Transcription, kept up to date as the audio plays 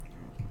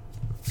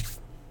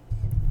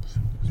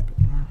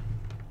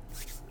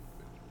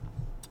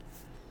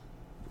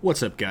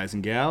What's up, guys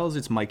and gals?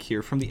 It's Mike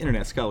here from the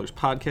Internet Scholars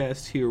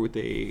Podcast, here with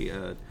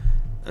a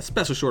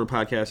special shorter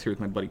podcast here with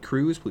my buddy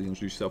Cruz. Please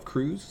introduce yourself,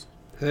 Cruz.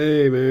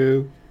 Hey,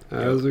 man.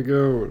 How's it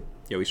going?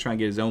 Yo, he's trying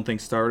to get his own thing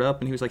started up,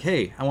 and he was like,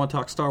 hey, I want to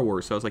talk Star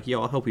Wars. So I was like,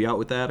 yo, I'll help you out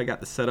with that. I got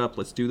the setup.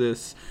 Let's do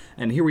this.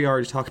 And here we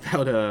are to talk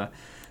about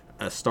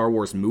a Star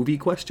Wars movie,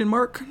 question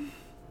mark?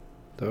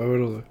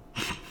 Totally.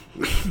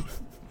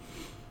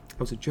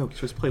 That was a joke. You're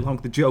supposed to play along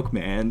with the joke,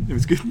 man. It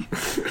was good.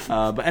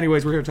 But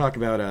anyways, we're going to talk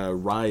about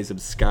Rise of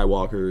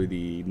Skywalker,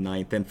 the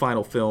 9th and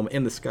final film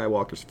in the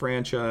Skywalker's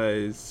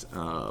franchise.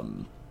 I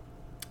want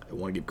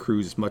to give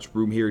Cruz as much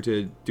room here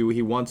to do what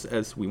he wants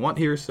as we want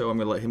here, so I'm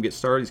going to let him get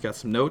started. He's got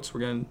some notes. We're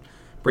going to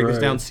break this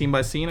down scene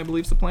by scene, I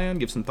believe is the plan.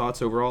 Give some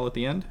thoughts overall at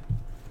the end.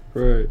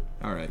 Right.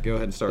 All right, go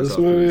ahead and start us This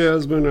off, movie Cruz.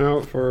 has been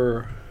out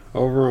for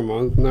over a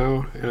month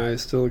now, and I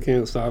still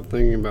can't stop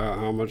thinking about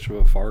how much of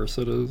a farce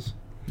it is.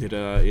 It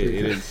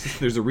is.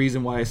 There's a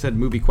reason why I said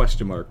movie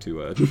question mark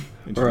to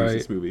introduce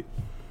this movie.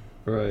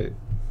 Right.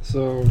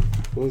 So,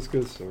 let's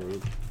get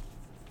started.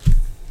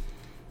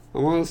 I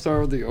want to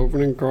start with the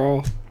opening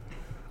crawl.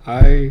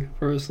 I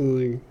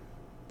personally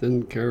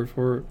didn't care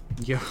for it.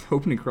 Yeah, the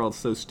opening crawl is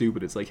so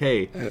stupid. It's like,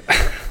 hey,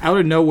 out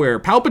of nowhere,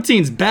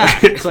 Palpatine's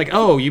back. It's like,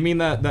 oh, you mean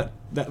that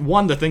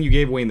one, the thing you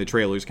gave away in the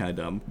trailer is kind of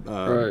dumb.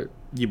 Right.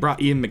 You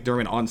brought Ian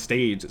McDiarmid on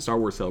stage at Star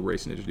Wars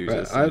Celebration to introduce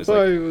us. I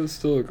thought he was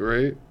still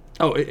great.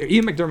 Oh,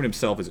 Ian McDiarmid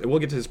himself is. We'll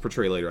get to his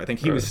portrayal later. I think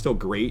he was still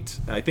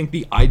great. I think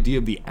the idea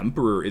of the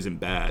Emperor isn't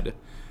bad.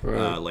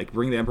 Right. Like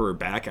bringing the Emperor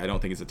back, I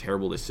don't think it's a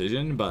terrible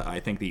decision, but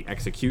I think the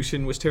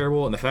execution was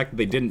terrible, and the fact that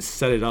they didn't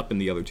set it up in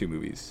the other two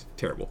movies,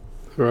 terrible.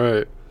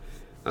 Right.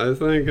 I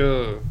think,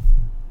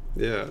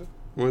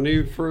 when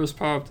he first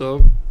popped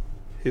up,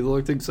 he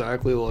looked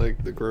exactly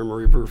like the Grim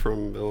Reaper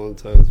from Bill and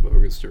Ted's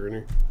Bogus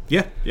Journey.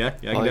 Yeah, I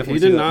can definitely he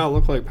see did that. not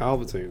look like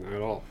Palpatine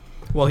at all.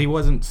 Well, he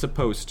wasn't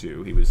supposed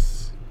to. He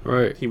was.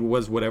 Right. He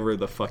was whatever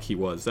the fuck he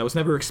was. That was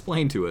never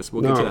explained to us.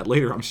 We'll get to that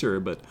later, I'm sure.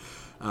 But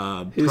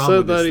he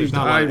said that he there's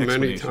not a lot of died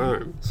many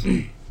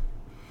explanation.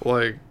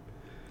 times.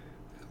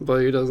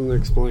 But he doesn't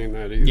explain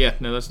that either. Yeah,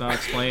 no, that's not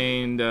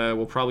explained.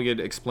 We'll probably get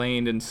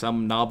explained in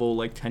some novel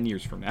like 10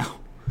 years from now.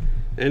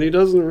 And he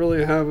doesn't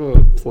really have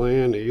a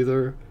plan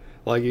either.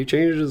 Like, he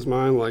changed his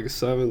mind like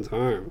 7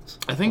 times.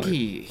 I think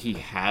he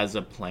has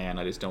a plan.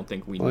 I just don't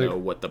think we know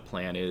what the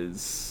plan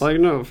is.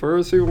 No,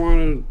 first he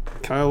wanted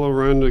Kylo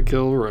Ren to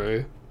kill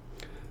Rey.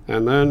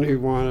 And then he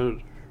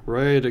wanted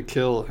Rey to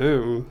kill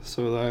him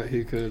so that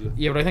he could...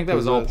 Yeah, but I think that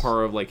was all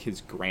part of,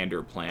 his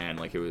grander plan.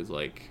 It was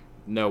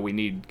no, we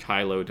need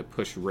Kylo to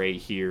push Rey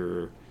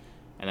here,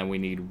 and then we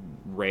need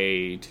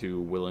Rey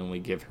to willingly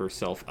give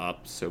herself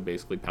up, so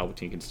basically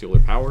Palpatine can steal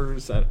her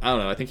powers. I don't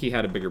know. I think he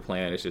had a bigger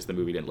plan. It's just the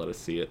movie didn't let us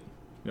see it.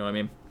 You know what I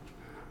mean?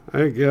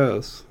 I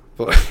guess.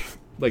 But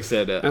like I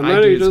said, and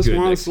then he just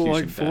wants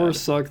to, force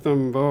suck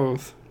them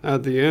both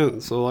at the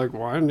end. So,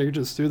 why didn't he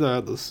just do that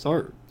at the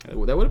start? That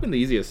would have been the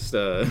easiest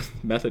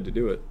method to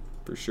do it,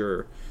 for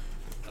sure.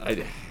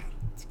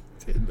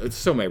 It's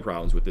so many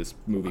problems with this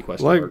movie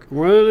question mark.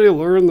 When did he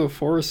learn the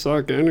force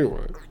suck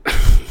anyway?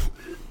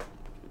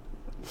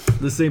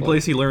 The same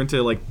place he learned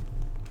to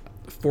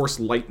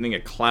force lightning a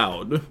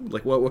cloud.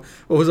 What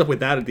was up with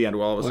that at the end?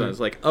 Where all of a sudden it's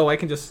I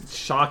can just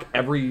shock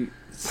every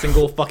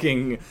single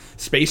fucking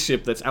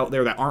spaceship that's out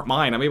there that aren't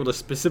mine. I'm able to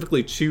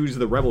specifically choose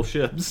the rebel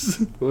ships.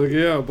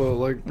 Yeah, but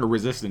or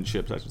resistant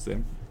ships, I should say.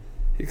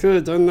 He could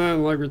have done that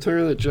in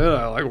Return of the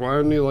Jedi. Why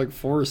didn't he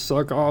force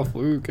suck off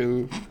Luke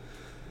in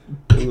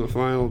the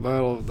final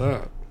battle of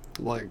that?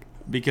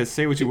 Because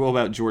say what you will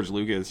about George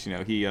Lucas,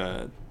 he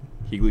at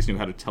least knew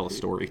how to tell a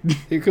story.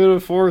 He could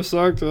have force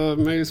sucked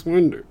Mace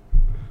Windu.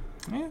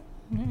 Yeah,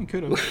 he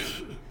could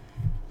have.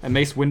 And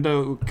Mace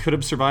Windu could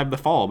have survived the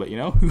fall, but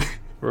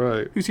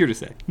right. Who's here to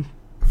say?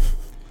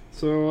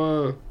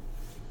 So,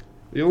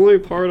 the only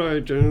part I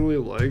genuinely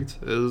liked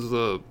is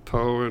the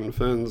Poe and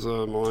Finn's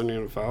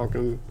Millennium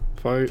Falcon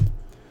fight.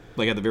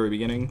 At the very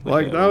beginning?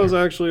 That was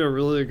actually a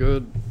really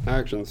good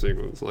action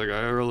sequence. I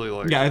really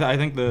liked it. Yeah, I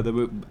think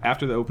the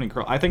after the opening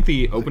crawl, I think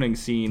the opening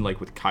scene,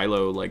 with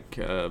Kylo,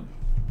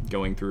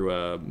 going through,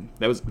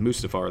 that was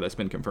Mustafar, that's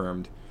been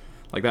confirmed.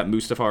 That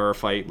Mustafar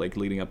fight,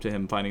 leading up to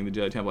him finding the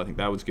Jedi Temple, I think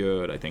that was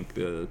good. I think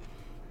the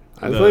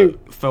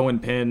Foe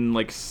and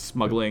Pin,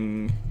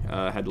 smuggling,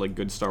 had,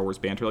 good Star Wars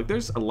banter.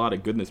 There's a lot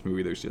of good in this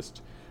movie. There's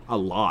just a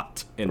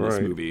lot in this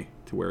movie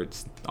to where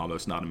it's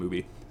almost not a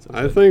movie. So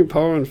I think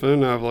Poe and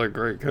Finn have,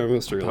 great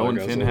chemistry. Poe and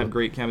Finn have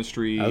great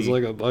chemistry. As,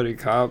 a buddy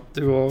cop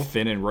duo.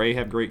 Finn and Rey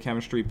have great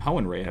chemistry. Poe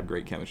and Rey have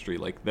great chemistry.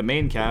 The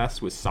main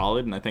cast was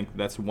solid, and I think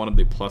that's one of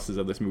the pluses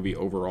of this movie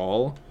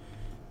overall,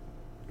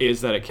 is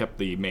that it kept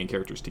the main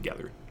characters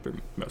together for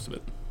most of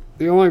it.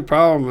 The only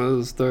problem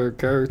is their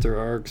character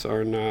arcs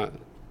are not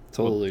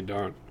totally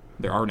done.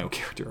 There are no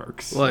character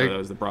arcs. So that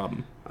was the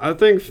problem. I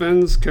think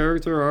Finn's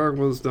character arc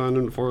was done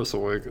in Force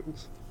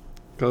Awakens.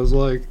 Because,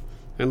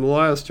 in The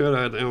Last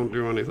Jedi, they don't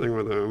do anything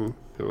with him.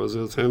 It was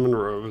just him and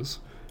Rose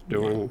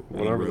doing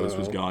whatever. Rose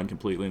was gone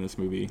completely in this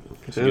movie.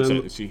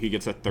 He He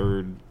gets a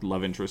third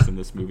love interest in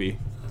this movie.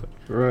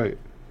 Right.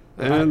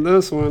 And in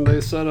this one,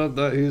 they set up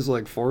that he's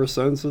like force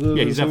sensitive.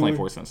 Yeah, he's or definitely something.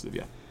 force sensitive.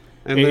 Yeah.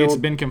 And It's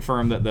been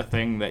confirmed that the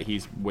thing that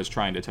he was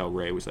trying to tell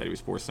Rey was that he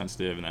was force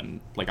sensitive, and then,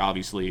 like,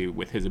 obviously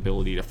with his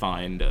ability to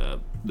find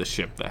the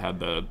ship that had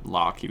the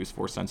lock, he was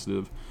force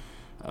sensitive,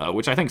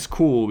 which I think is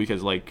cool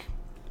because, like,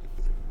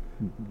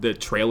 the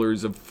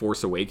trailers of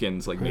Force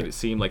Awakens like made it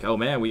seem like, oh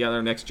man, we got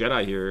our next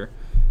Jedi here,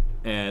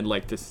 and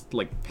like to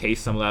like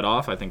pace some of that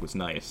off, I think was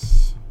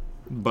nice.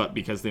 But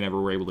because they never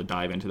were able to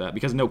dive into that,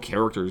 because no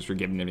characters were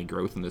given any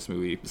growth in this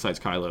movie besides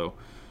Kylo,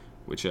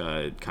 which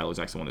Kylo's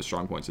actually one of the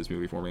strong points of this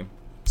movie for me.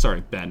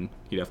 Sorry, Ben.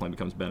 He definitely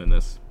becomes Ben in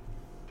this.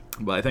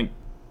 But I think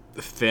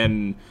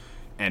Finn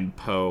and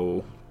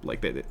Poe,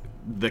 like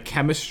the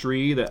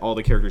chemistry that all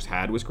the characters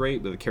had was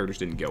great, but the characters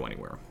didn't go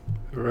anywhere.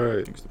 Right.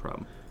 I think is the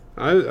problem.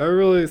 I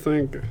really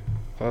think it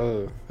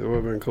would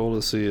have been cool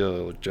to see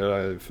a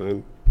Jedi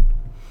Finn.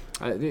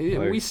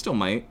 We still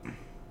might.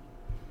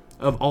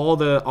 Of all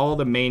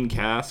the main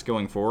cast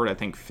going forward, I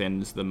think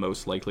Finn's the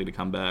most likely to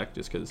come back,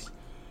 just because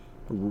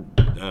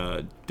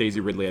Daisy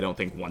Ridley I don't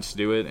think wants to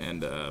do it,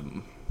 and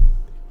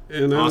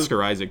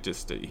Oscar Isaac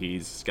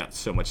he's got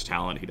so much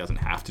talent he doesn't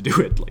have to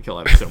do it. Like he'll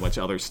have so much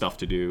other stuff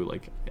to do.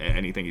 Like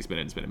anything he's been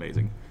in has been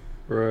amazing.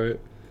 Right,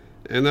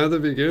 and at the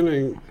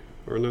beginning,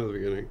 or not the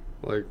beginning,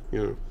 like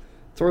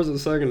towards the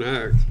second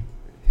act,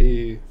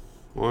 he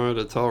wanted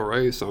to tell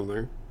Rey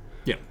something.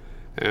 Yeah,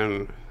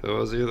 and it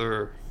was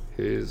either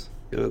he's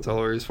gonna tell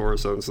her he's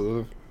force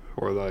sensitive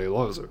or that he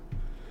loves her.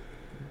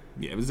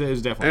 Yeah, it was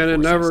definitely. And it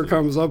never sensitive.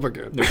 comes up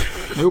again.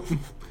 Nope.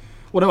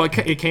 Well, no,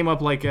 it came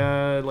up like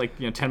 10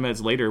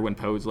 minutes later when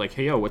Poe's like,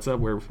 "Hey, yo, what's up?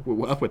 We're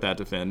up with that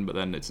to Finn," but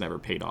then it's never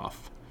paid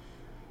off.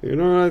 You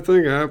know what I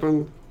think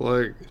happened?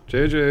 Like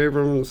J.J.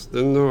 Abrams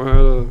didn't know how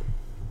to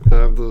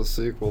have the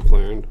sequel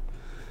planned,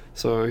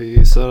 so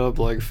he set up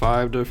like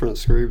 5 different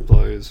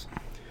screenplays,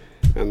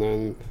 and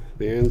then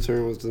the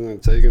intern was going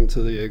to take him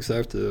to the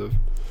executive,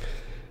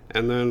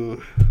 and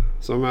then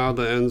somehow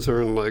the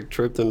intern like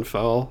tripped and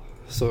fell,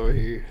 so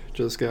he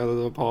just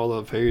gathered up all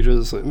the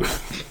pages and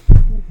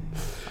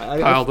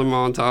piled them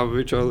on top of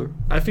each other.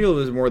 I feel it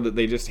was more that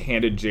they just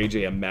handed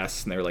JJ a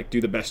mess and they were like,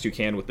 do the best you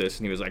can with this,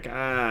 and he was like,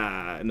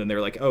 and then they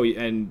were like, oh,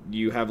 and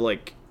you have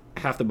like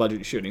half the budget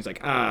to shoot, and he's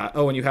like,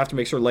 oh, and you have to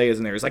make sure Leia's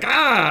in there. He's like,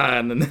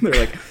 and then they're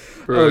like,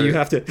 oh, you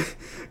have to,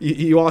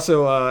 you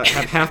also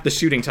have half the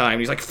shooting time,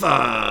 and he's like,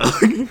 fuck.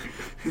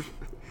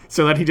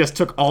 So then he just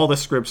took all the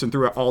scripts and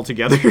threw it all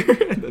together.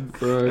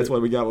 That's why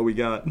we got what we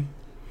got.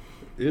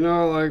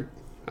 Like,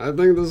 I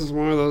think this is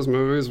one of those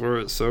movies where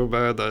it's so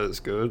bad that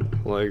it's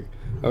good. Like,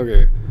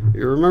 okay,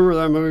 you remember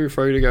that movie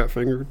Freddy Got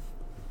Fingered?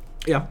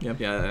 Yeah,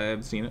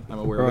 I've seen it. I'm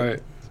aware of it. Right.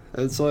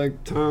 It's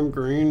like Tom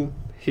Green,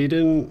 he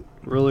didn't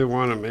really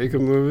want to make a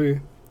movie,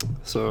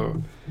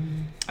 so...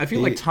 I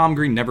feel like Tom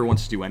Green never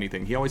wants to do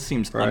anything. He always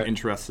seems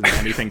uninterested in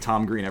anything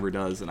Tom Green ever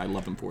does, and I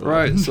love him for that.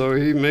 Right, so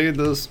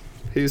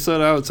he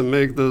set out to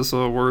make this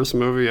worst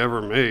movie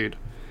ever made.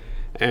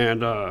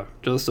 And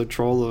just to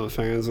troll the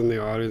fans and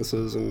the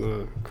audiences and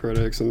the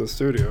critics in the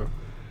studio.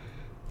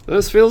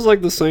 This feels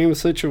like the same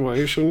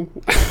situation.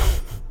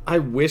 I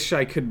wish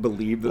I could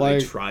believe that they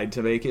tried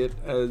to make it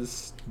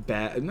as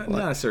bad, not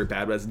necessarily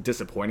bad, but as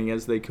disappointing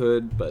as they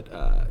could. But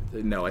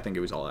no, I think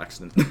it was all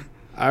accident.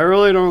 I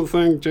really don't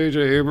think J.J.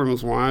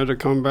 Abrams wanted to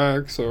come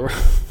back, so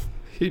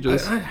he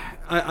just...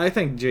 I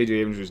think J.J.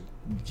 Abrams was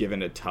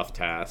given a tough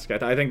task.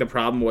 I think the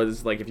problem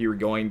was, like, if you were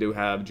going to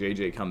have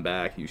J.J. come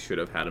back, you should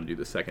have had him do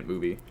the second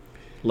movie.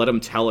 Let him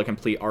tell a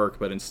complete arc,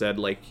 but instead,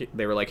 like,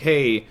 they were like,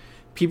 hey,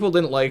 people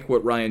didn't like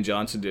what Rian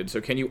Johnson did,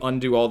 so can you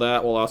undo all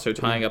that while also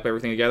tying up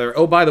everything together?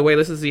 Oh, by the way,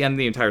 this is the end of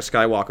the entire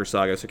Skywalker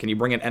saga, so can you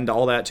bring an end to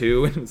all that,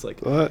 too? And it's like...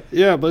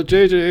 yeah, but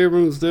J.J.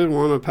 Abrams did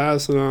want to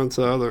pass it on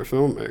to other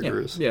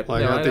filmmakers. Yeah,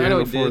 like, at the end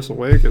of Force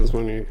Awakens,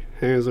 when he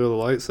hands her the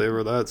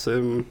lightsaber, that's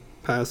him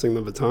passing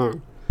the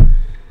baton.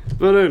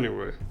 But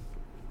anyway...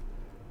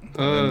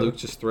 and Luke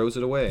just throws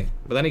it away.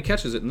 But then he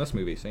catches it in this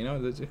movie, so,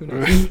 who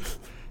knows?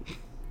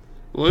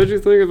 What did you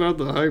think about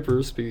the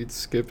hyperspeed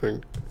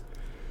skipping?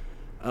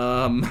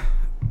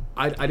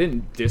 I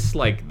didn't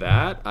dislike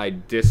that. I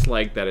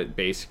dislike that it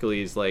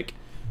basically is like,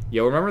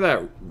 yo, remember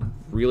that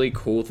really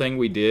cool thing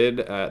we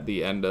did at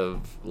the end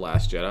of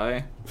Last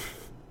Jedi?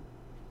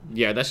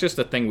 Yeah, that's just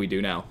a thing we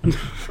do now.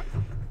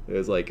 It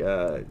was like,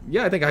 I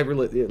think I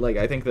really, like,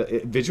 I think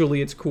that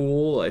visually it's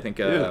cool. I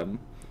think,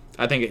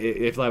 I think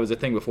if that was a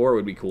thing before, it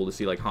would be cool to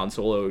see like Han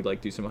Solo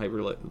like do some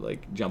hyper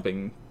like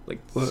jumping, like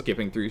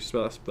skipping through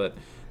stuff. But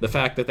the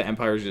fact that the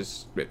Empire is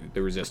just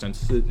the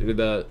Resistance,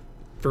 the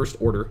First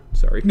Order,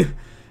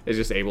 is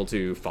just able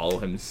to follow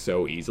him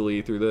so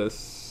easily through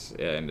this,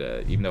 and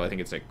even though I think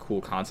it's a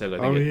cool concept,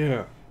 I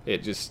think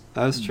it just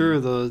that's true.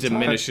 The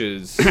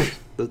diminishes.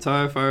 The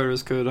TIE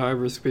fighters could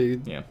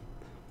hyperspeed. Yeah.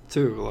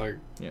 Too like.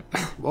 Yeah.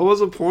 What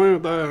was the point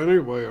of that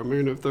anyway? I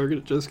mean, if they're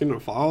just gonna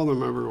follow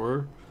them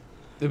everywhere.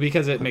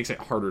 Because it makes it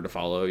harder to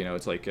follow,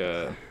 it's like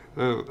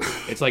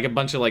it's like a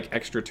bunch of like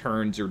extra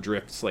turns or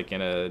drifts, like in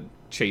a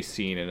chase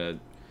scene, and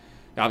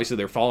obviously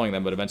they're following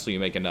them, but eventually you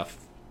make enough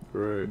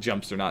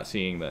jumps they're not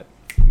seeing that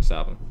you can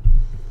stop them.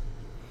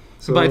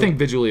 So, but I think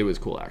visually it was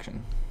cool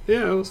action.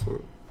 Yeah, it was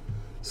fun.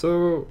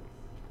 So,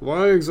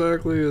 why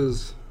exactly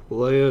is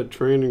Leia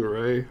training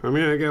Rey? I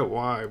mean, I get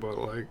why, but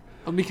like...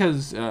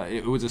 Because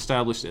it was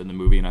established in the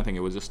movie, and I think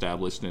it was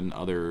established in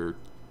other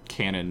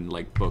canon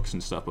like books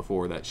and stuff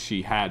before, that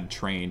she had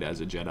trained as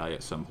a Jedi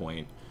at some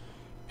point,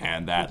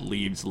 and that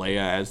leaves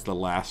Leia as the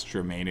last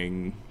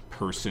remaining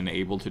person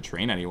able to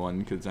train anyone.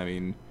 Because I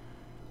mean,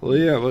 well,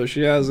 yeah, but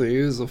she hasn't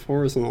used the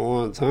Force in a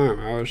long time.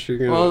 How is she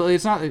gonna? well,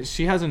 it's not.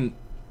 She hasn't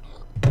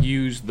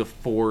used the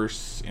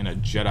Force in a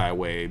Jedi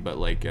way, but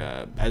like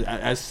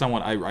as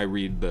someone, I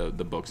read the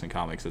books and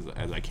comics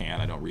as I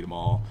can. I don't read them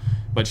all,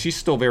 but she's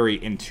still very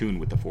in tune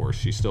with the Force.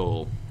 She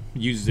still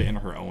uses it in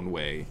her own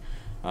way.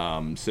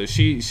 So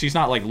she's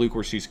not like Luke,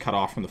 where she's cut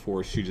off from the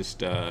Force. She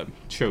just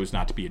chose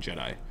not to be a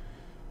Jedi.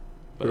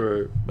 But,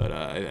 right. But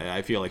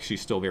I feel like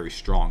she's still very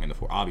strong in the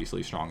Force.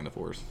 Obviously strong in the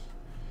Force.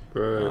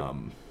 Right.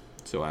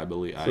 So I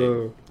believe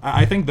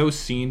I think those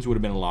scenes would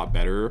have been a lot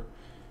better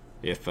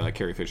if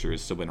Carrie Fisher has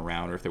still been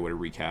around, or if they would have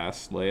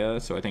recast Leia.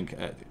 So I think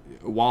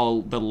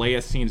while the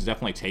Leia scenes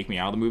definitely take me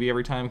out of the movie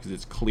every time, because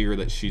it's clear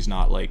that she's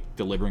not like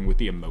delivering with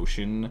the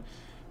emotion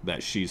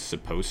that she's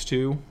supposed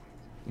to,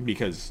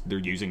 because they're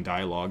using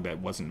dialogue that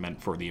wasn't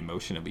meant for the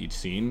emotion of each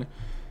scene.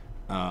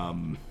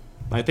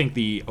 I think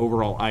the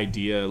overall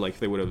idea, like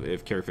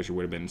if Carrie Fisher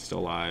would have been still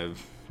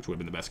alive, which would have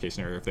been the best case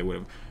scenario, if they would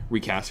have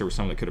recast her with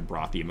someone that could have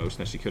brought the emotion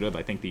that she could have,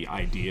 I think the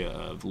idea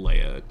of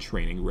Leia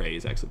training Rey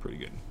is actually pretty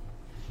good.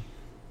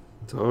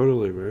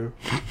 Totally, man.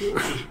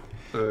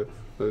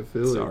 I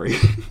feel Sorry.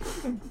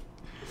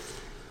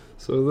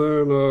 So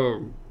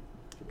then,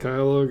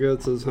 Kylo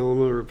gets his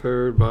helmet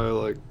repaired by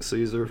like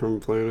Caesar from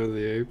Planet of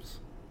the Apes.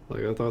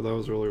 Like, I thought that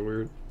was really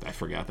weird. I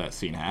forgot that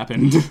scene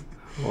happened.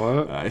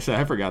 What? I said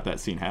I forgot that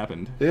scene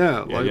happened. Yeah,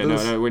 like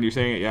this, no, when you're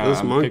saying it, yeah,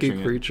 this I'm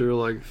monkey creature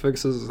like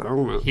fixes his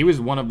helmet. He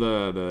was one of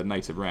the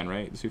Knights of Ren,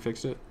 right? Is who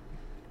fixed it?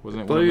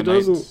 Wasn't it But one he of the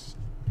doesn't. Knights?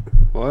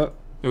 What?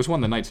 It was one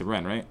of the Knights of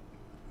Ren, right?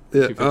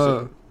 Yeah. Who fixed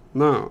it?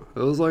 No, it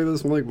was like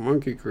this like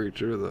monkey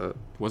creature that.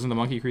 Wasn't the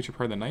monkey creature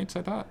part of the Knights,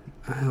 I thought?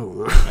 I don't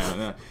know. I don't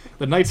know.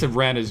 The Knights of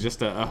Ren is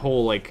just a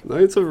whole, like...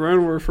 Knights of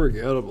Ren were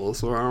forgettable,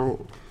 so I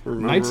don't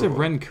remember. Knights of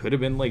Ren could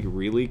have been, like,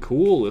 really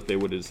cool if they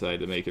would have decided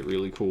to make it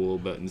really cool,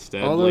 but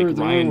instead, All they were like,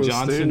 doing Ryan was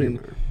Johnson standing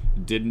there.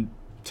 didn't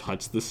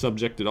touch the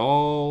subject at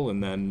all,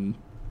 and then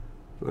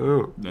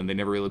Oh. they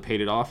never really paid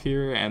it off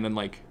here, and then,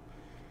 like,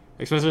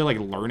 especially, like,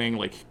 learning,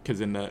 like,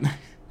 because in the...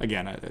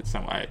 Again, it's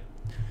not why...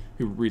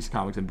 Who reads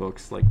comics and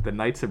books, like, the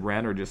Knights of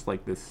Ren are just,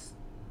 like, this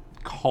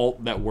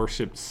cult that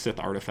worships Sith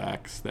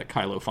artifacts that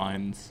Kylo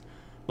finds.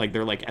 Like,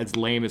 they're like as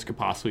lame as could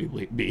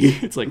possibly be.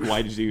 It's like,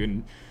 why did you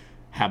even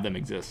have them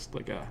exist?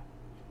 Like,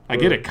 I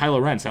get it,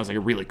 Kylo Ren sounds like a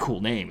really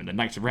cool name, and the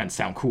Knights of Ren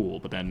sound cool,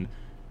 but then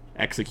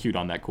execute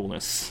on that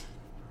coolness.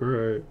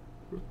 Right.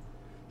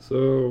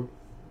 So,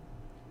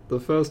 the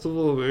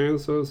Festival of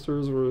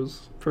Ancestors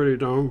was pretty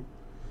dumb.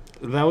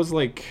 That was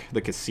like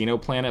the casino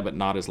planet, but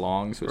not as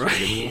long, so it's Right.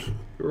 forgivable.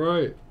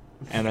 Right.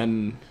 And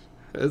then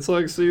It's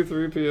like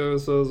C-3PO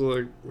says,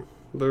 like,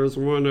 there's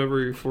one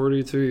every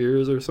 42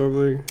 years or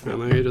something,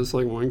 and then he just,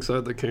 like, winks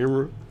at the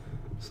camera.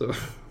 So,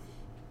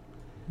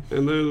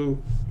 and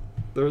then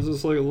there's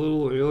this, like,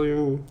 little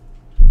alien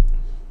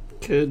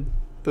kid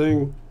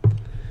thing.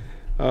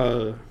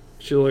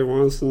 She, like,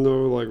 wants to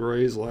know, like,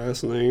 Rey's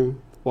last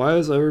name. Why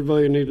does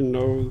everybody need to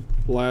know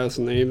last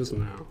names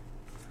now?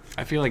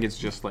 I feel like it's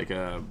just like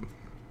a...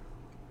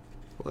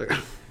 Like,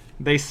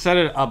 They set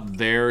it up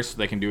there so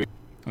they can do it.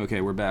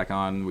 Okay, we're back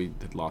on. We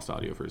had lost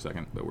audio for a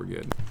second, but we're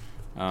good.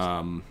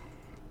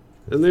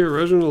 in the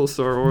original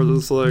Star Wars,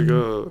 it's like,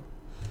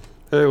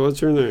 hey,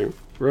 what's your name?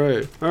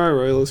 Right. All right,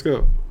 Rey, let's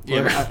go.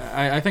 Yeah, Like, but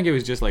I think it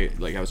was just like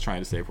I was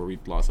trying to say before we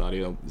lost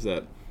audio, is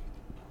that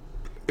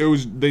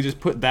they just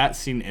put that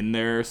scene in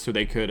there so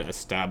they could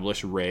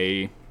establish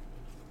Rey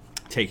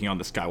taking on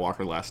the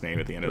Skywalker last name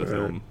at the end of the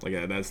film. Like,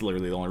 that's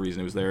literally the only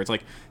reason it was there. It's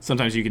like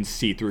sometimes you can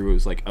see through. It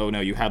was like, oh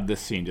no, you have this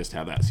scene, just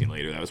have that scene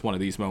later. That was one of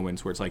these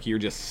moments where it's like you're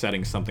just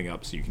setting something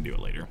up so you can do it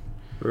later.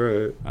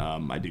 right.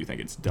 I do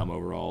think it's dumb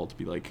overall to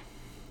be like,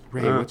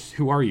 Rey,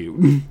 who are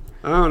you?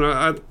 I don't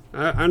know.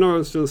 I know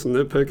it's just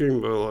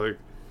nitpicking, but like,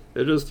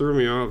 it just threw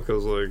me off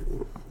because like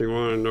they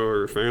want to know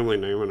her family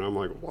name, and I'm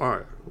like,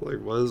 why? Like,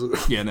 what is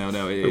it? Yeah,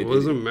 no, It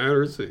doesn't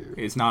matter to you.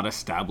 it's not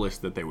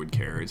established that they would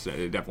care. It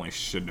definitely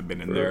shouldn't have been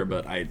in there,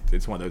 but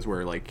it's one of those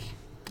where, like,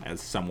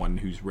 as someone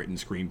who's written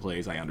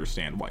screenplays, I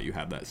understand why you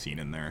have that scene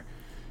in there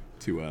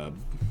to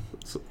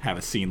have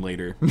a scene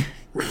later.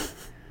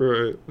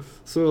 Right.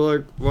 So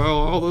like, while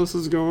all this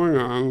is going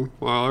on,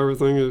 while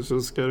everything is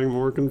just getting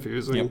more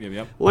confusing,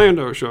 Yep.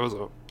 Lando shows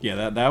up.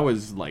 Yeah, that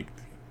was like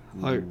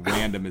Like-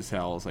 random as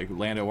hell. It's like,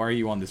 Lando, why are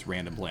you on this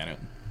random planet?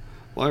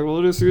 Like,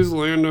 we'll just use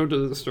Lando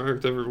to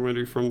distract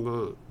everybody from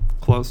the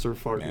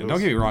clusterfuck. Man, don't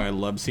get me wrong, I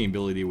love seeing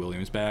Billy D.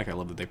 Williams back. I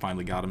love that they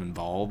finally got him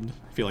involved.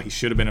 I feel like he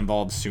should have been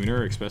involved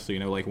sooner, especially,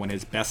 like when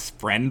his best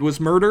friend was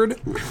murdered.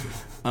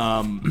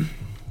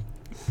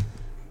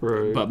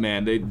 Right. But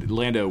man,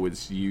 Lando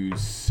was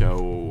used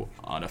so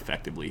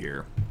ineffectively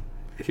here.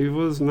 He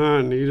was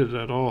not needed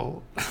at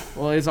all.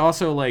 Well, it's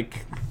also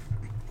like,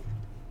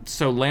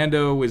 so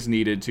Lando was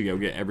needed to go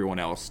get everyone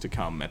else to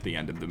come at the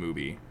end of the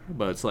movie,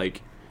 but it's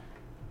like,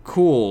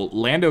 cool,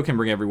 Lando can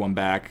bring everyone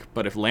back,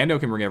 but if Lando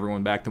can bring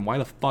everyone back, then why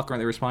the fuck aren't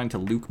they responding to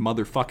Luke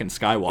motherfucking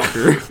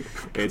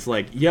Skywalker? It's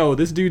like, yo,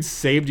 this dude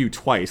saved you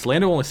twice.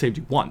 Lando only saved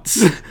you once.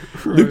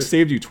 Right. Luke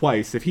saved you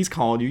twice. If he's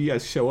calling you, you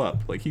guys show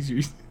up. Like, he's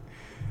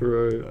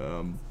Right.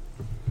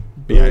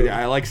 but yeah,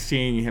 I like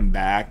seeing him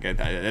back. I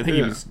think he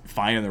Yeah. was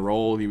fine in the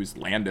role. He was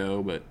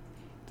Lando, but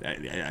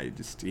I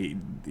just he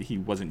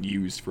wasn't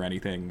used for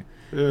anything.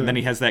 Yeah. And then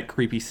he has that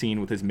creepy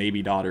scene with his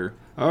maybe daughter.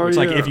 Oh, It's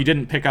like, yeah. if you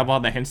didn't pick up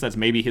on the hints that's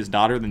maybe his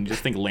daughter, then you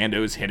just think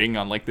Lando's hitting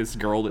on like this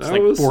girl that's That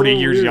like was 40 so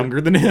years weird. younger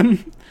than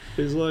him.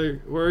 He's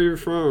like, "Where are you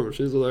from?"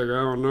 She's like, "I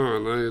don't know."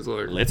 And then he's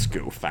like, Let's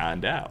go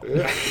find out.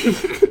 Yeah.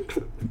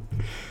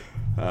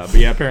 But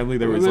yeah, apparently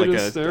there And was they like a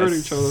just stare at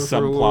each other for a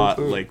long subplot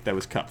time. like that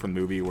was cut from the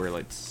movie where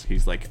like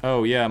he's like,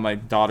 oh yeah, my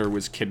daughter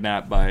was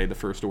kidnapped by the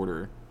First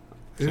Order.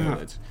 So Yeah.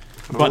 it's,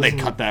 but they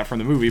was cut that from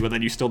the movie, but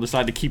then you still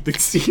decide to keep the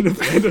scene of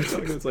Lando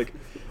talking. It's like,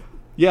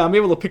 yeah, I'm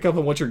able to pick up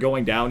on what you're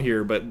going down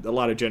here, but a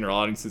lot of general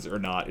audiences are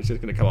not. It's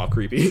just going to come off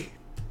creepy.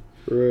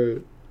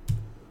 Right.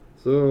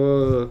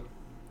 So,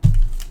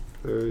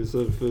 he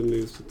said Finn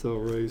needs to tell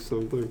Rey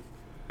something.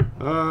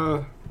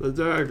 The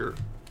dagger.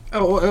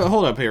 Oh,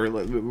 hold up here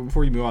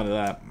before you move on to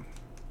that.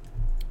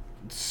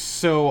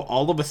 So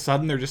all of a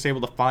sudden they're just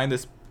able to find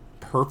this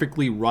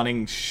perfectly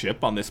running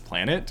ship on this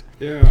planet.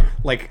 Yeah.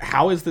 Like,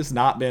 how has this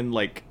not been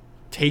like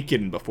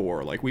taken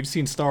before? Like, we've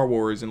seen Star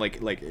Wars and like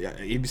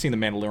you've seen The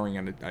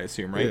Mandalorian, I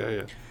assume, right? Yeah,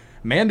 yeah.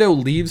 Mando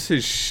leaves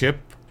his ship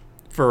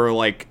for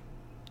like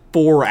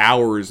 4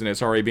 hours and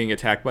it's already being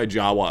attacked by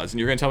Jawas, and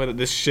you're gonna tell me that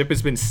this ship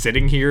has been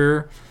sitting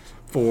here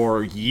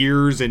for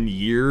years and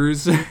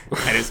years and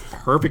it's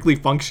perfectly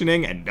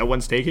functioning and no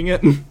one's taking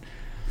it?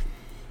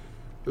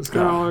 It's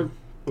kind of like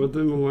with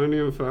the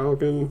Millennium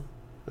Falcon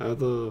at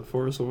the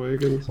Force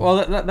Awakens.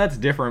 Well, that's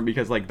different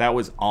because like that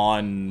was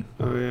on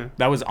Oh, yeah.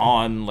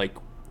 like,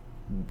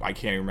 I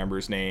can't even remember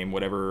his name,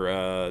 whatever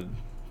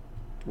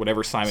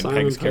Simon Pegg's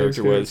Pegg's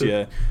character was, character.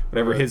 yeah,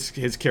 whatever Right.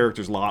 his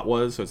character's lot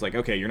was. So it's like,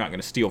 okay, you're not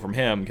going to steal from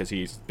him because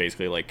he's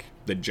basically like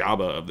the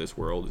Jabba of this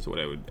world is what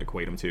I would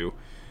equate him to.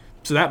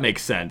 So that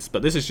makes sense.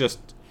 But this is just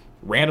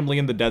randomly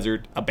in the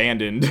desert,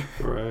 abandoned.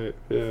 Right.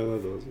 Yeah,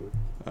 that does make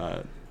Uh,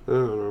 I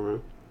don't know,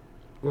 man.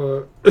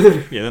 But,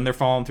 yeah, then they're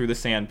falling through the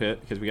sand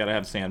pit because we got to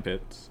have sand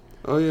pits.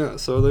 oh, yeah.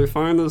 So they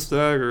find this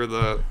dagger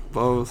that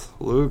both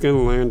Luke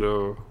and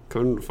Lando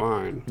couldn't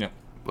find. Yeah.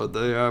 But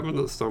they happen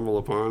to stumble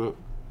upon it.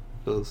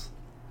 Just,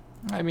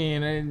 I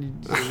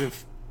mean,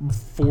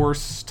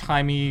 force,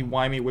 timey,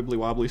 wimey, wibbly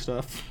wobbly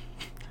stuff.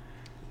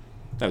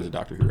 That was a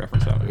Doctor Who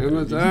reference. and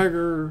the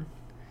dagger.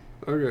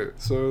 Okay,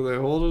 so they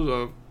hold it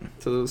up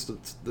to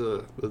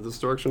the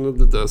destruction of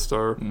the Death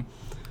Star. Mm.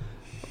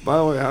 By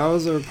the way, how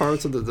is there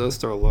parts of the Death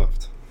Star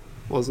left?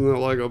 Wasn't it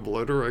like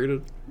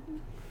obliterated?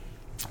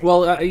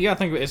 Well, you gotta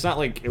think, it's not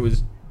like it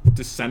was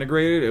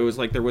disintegrated. It was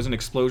like there was an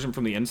explosion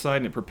from the inside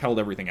and it propelled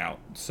everything out.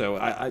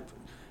 So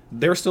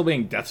there still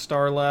being Death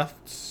Star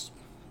left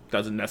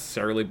doesn't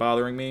necessarily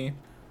bothering me.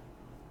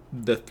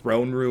 The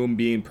throne room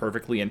being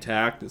perfectly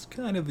intact is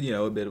kind of,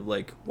 a bit of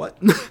like, what?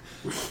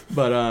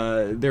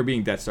 But there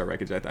being Death Star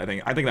wreckage, I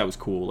think that was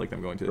cool, like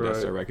them going to the Death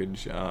Right. Star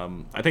wreckage.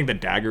 I think the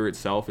dagger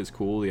itself is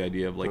cool, the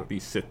idea of like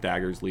these Sith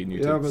daggers leading you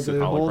Yeah, to but Sith they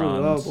hold it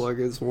holocrons. up like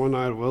it's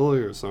One-Eyed Willie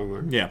or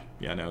something. Yeah,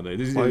 no, they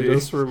Like,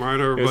 just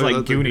remind everybody was like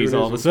that the Goonies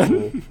all of a was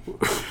sudden.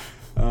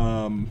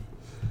 cool.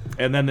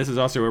 And then this is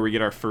also where we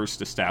get our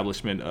first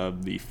establishment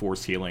of the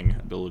force healing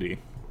ability,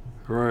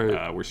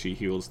 Right. where she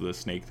heals the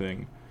snake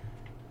thing.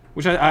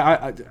 Which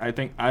I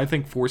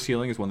think force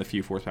healing is one of the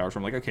few force powers where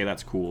I'm like, okay,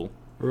 that's cool.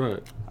 Right.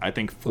 I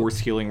think force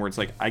healing where it's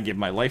like I give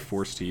my life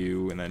force to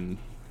you and then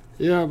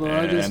Yeah, but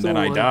I just and don't then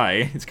I like,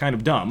 die. It's kind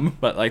of dumb,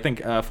 but I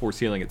think force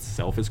healing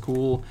itself is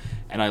cool,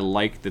 and I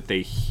like that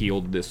they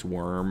healed this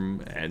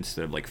worm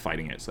instead of like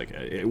fighting it. It's like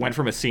it went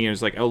from a scene, it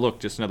was like, oh look,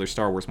 just another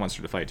Star Wars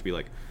monster to fight, to be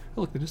like,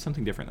 oh look, they did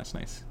something different. That's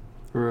nice.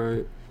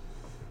 Right.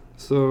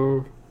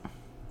 So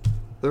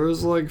there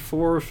was like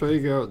 4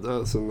 fake out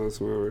deaths in this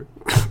movie.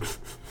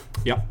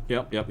 Yep.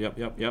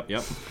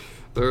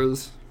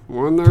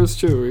 There's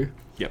Chewie.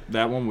 Yep,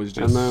 that one was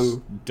just And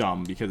then-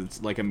 dumb because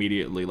it's like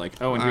immediately like,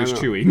 oh, and I here's know.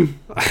 Chewie.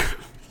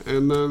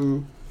 And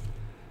then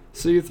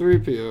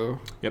C-3PO.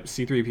 Yep,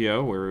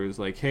 C-3PO, where it was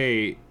like,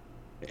 hey,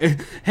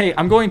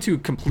 I'm going to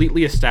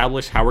completely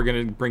establish how we're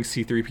going to bring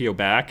C-3PO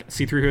back.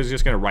 C-3PO is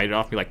just going to write it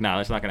off and be like, nah,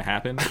 that's not going to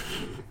happen.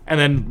 And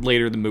then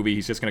later in the movie,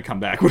 he's just going to come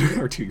back when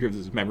R2 gives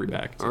his memory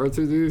back.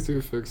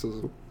 R2-D2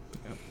 fixes him.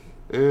 Yep.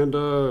 And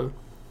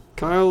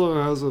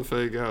Kylo has a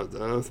fake out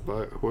death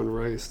when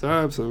Rey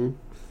stabs him.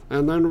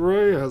 And then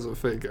Rey has a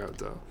fake out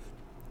death.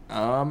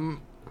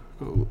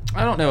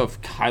 I don't know if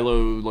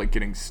Kylo like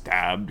getting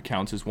stabbed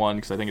counts as one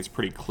because I think it's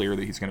pretty clear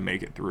that he's going to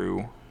make it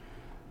through.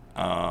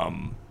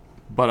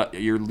 But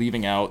you're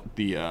leaving out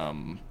the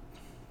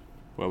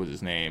what was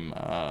his name?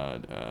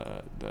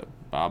 The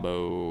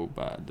Babu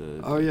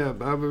Oh yeah,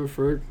 Babu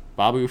Frick.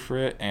 Babu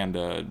Frick and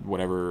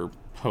whatever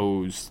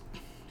Poe's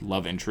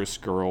love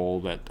interest girl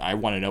that I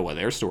want to know what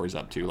their story's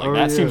up to. Like Oh,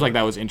 that yeah. seems like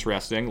that was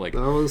interesting. Like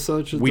That was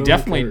such a we dumb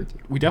definitely character.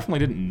 we definitely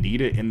didn't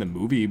need it in the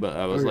movie, but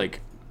I was Okay.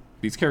 like,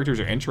 these characters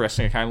are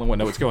interesting. I kind of want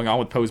to know what's going on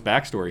with Poe's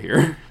backstory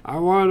here. I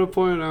wanted to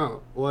point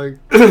out, like,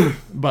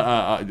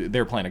 But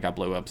their planet got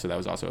blown up, so that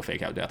was also a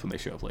fake out death when they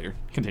show up later.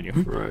 Continue.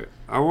 right.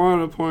 I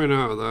wanted to point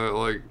out that,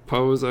 like,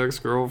 Poe's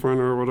ex-girlfriend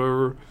or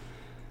whatever,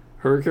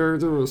 her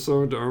character was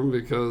so dumb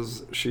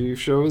because she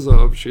shows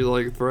up, she,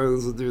 like,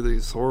 threatens to do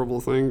these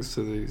horrible things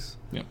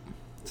Yep.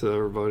 to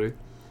everybody.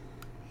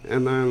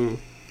 And then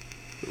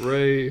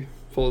Rey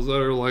pulls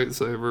out her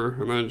lightsaber,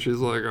 and then she's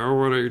like, I don't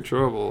want any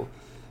trouble.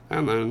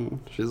 And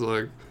then she's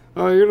like,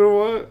 oh, you know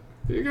what?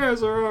 You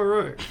guys are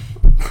alright.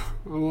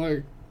 I'm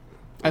like,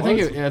 I think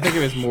what? it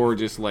was more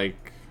just like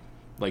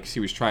she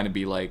was trying to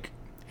be like,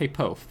 hey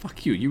Poe,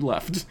 fuck you, you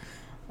left.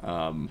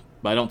 But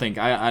I don't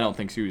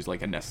think she was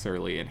like a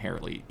necessarily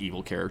inherently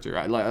evil character.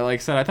 Like I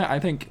said, I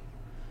think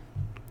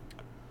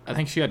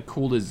she had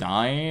cool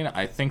design.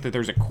 I think that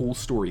there's a cool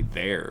story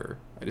there.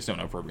 I just don't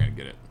know if we're ever gonna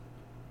get it.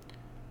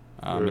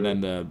 And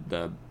then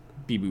the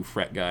Bibu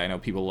Fret guy, I know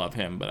people love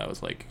him, but I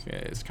was like,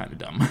 it's kind of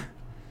dumb.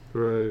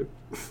 Right.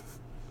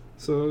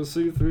 So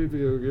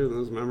C-3PO getting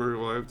his memory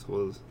wiped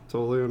was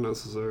totally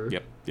unnecessary.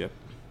 Yep.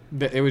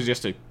 It was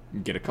just to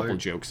get a couple Like-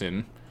 jokes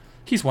in.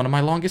 He's one of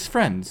my longest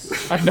friends.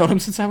 I've known him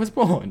since I was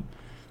born.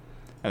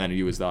 And then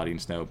you as the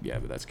audience know, yeah,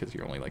 but that's because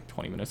you're only like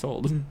 20 minutes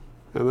old. And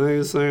then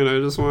he's saying, I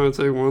just want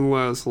to take one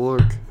last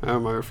look at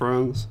my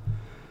friends.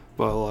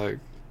 But, like,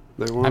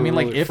 they weren't I mean,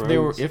 like really if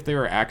friends. they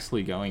were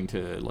actually going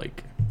to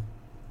like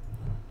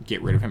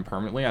get rid of him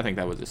permanently, I think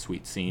that was a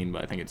sweet scene.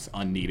 But I think it's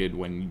unneeded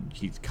when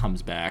he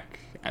comes back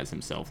as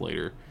himself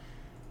later.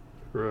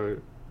 Right.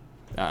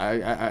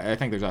 I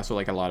think there's also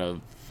like a lot of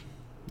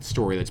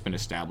story that's been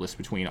established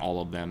between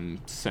all of them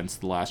since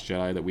The Last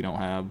Jedi that we don't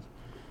have,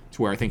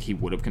 to where I think he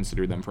would have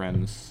considered them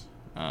friends.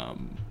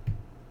 Then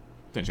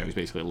he was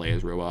basically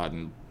Leia's robot,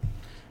 and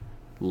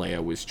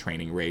Leia was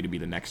training Rey to be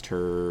the next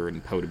her,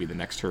 and Poe to be the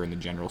next her in the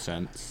general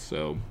sense.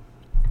 So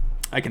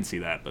I can see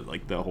that, but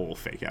like the whole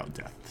fake out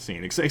death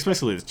scene,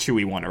 especially the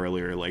Chewie one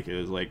earlier, like it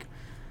was like,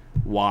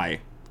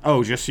 why?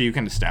 Oh, just so you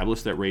can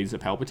establish that Rey's a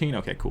Palpatine?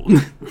 Okay, cool.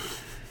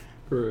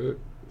 Right.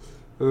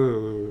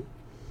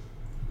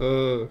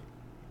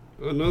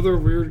 Another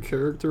weird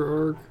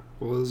character arc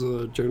was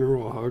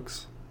General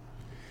Hux.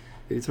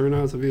 He turned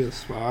out to be a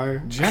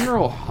spy.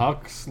 General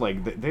Hux,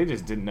 like they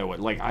just didn't know it.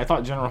 Like I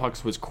thought General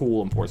Hux was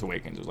cool in Force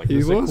Awakens. It was like He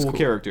this is a was cool cool.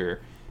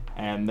 character,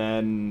 and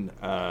then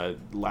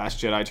Last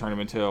Jedi turned him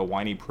into a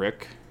whiny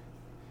prick,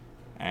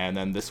 and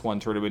then this one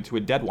turned him into a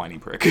dead whiny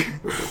prick.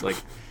 It's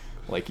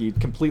like he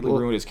completely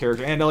ruined his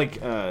character. And like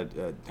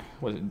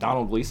was it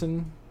Donald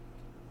Gleason?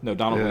 No,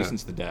 Donald Yeah.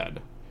 Gleason's the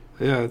dad.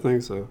 Yeah, I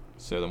think so.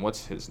 So then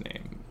what's his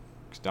name?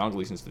 'Cause Donald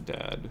Gleason's the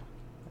dad,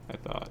 I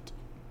thought,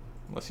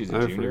 unless he's a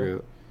I junior.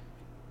 forget.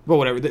 But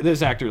whatever,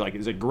 this actor like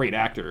is a great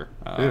actor.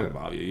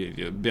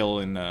 Yeah. Bill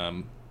and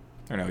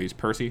or no, he's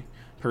Percy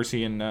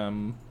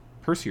and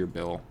Percy or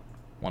Bill.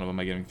 One of them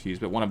I get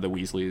confused, but one of the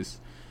Weasleys.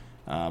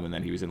 And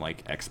then he was in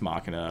like Ex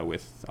Machina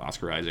with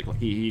Oscar Isaac. Like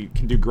he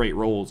can do great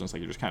roles, and it's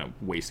like you're just kind of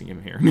wasting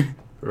him here.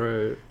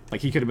 Right.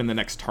 Like he could have been the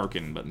next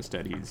Tarkin, but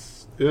instead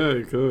he's Yeah,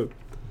 he could.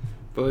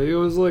 But he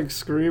was like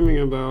screaming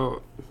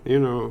about,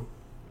 about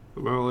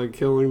like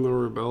killing the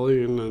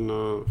rebellion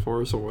in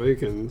Force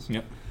Awakens.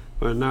 Yep.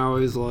 But now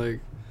he's like,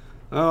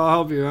 I'll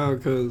help you out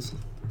because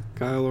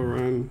Kylo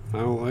Ren, I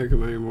don't like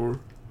him anymore.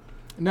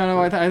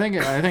 No, I think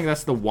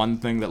that's the one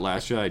thing that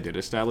Last Jedi did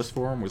establish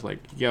for him was like,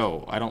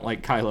 yo, I don't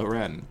like Kylo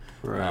Ren.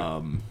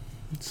 Right.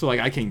 So like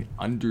I can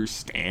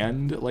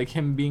understand like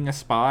him being a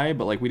spy,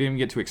 but like we didn't even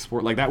get to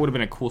explore like that would have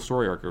been a cool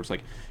story arc. It was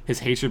like his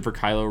hatred for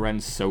Kylo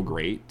Ren's so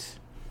great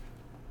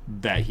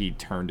that he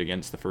turned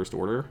against the First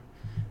Order.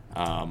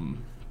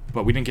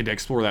 But we didn't get to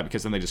explore that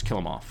because then they just kill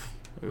him off.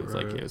 It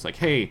was like,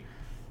 hey,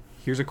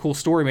 here's a cool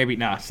story. Maybe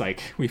it's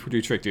like we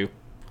do tricked you.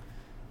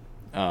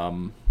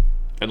 And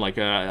like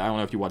I don't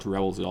know if you watch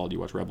Rebels at all. Do you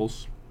watch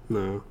Rebels?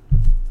 No.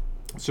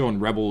 So in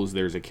Rebels,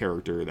 there's a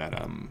character that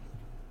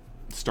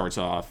starts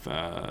off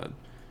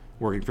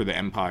working for the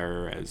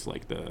Empire as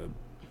like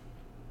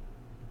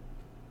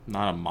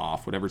not a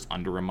Moff, whatever's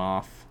under a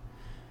Moff,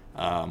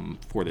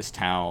 for this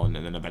town,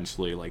 and then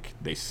eventually like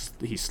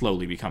he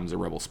slowly becomes a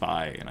rebel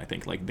spy. And I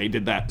think like they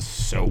did that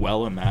so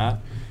well in that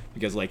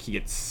because like he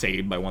gets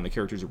saved by one of the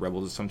characters of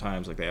Rebels.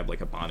 Sometimes like they have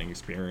like a bonding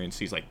experience.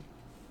 He's like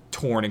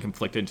torn and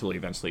conflicted until he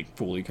eventually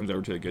fully comes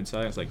over to the good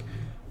side. It's like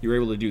you were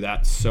able to do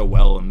that so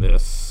well in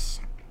this.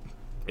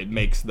 It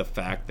makes the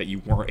fact that you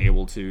weren't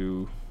able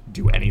to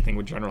do anything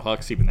with General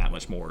Hux even that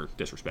much more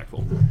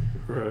disrespectful.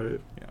 Right.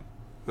 Yeah.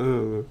 I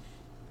don't know.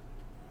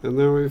 And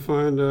then we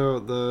find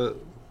out that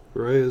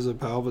Rey is a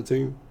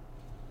Palpatine.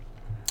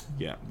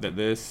 Yeah. That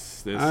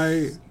this.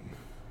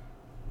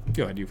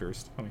 Go ahead, you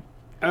first. Tell me.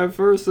 At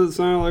first it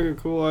sounded like a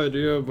cool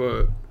idea,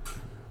 but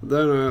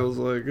then I was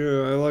like, yeah,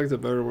 I liked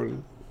it better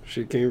when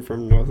she came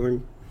from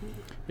nothing.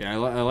 Yeah,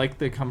 I like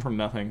the come from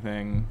nothing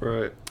thing.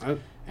 Right.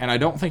 And I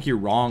don't think you're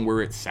wrong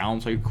where it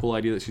sounds like a cool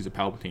idea that she's a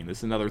Palpatine. This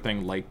is another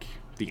thing like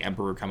the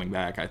Emperor coming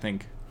back. I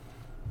think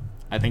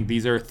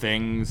these are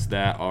things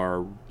that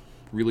are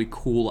really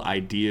cool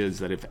ideas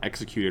that, if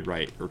executed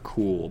right, are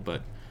cool.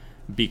 But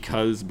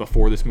because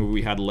before this movie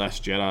we had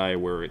Last Jedi,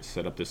 where it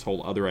set up this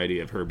whole other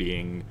idea of her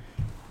being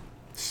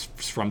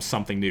from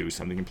something new,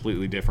 something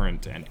completely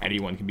different, and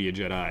anyone can be a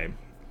Jedi,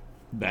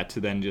 that to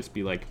then just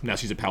be like, now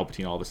she's a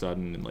Palpatine all of a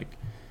sudden, and like,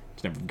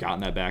 it's never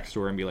gotten that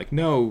backstory, and be like,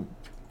 no,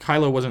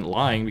 Kylo wasn't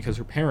lying because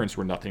her parents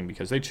were nothing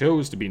because they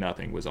chose to be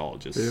nothing, was all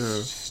just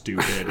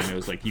stupid. And it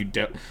was like, you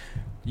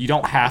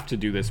don't have to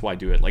do this, why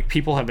do it? Like,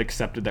 people have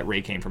accepted that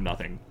Rey came from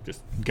nothing,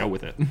 just go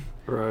with it.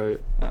 Right.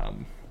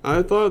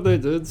 I thought they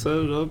did set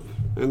it up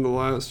in The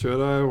Last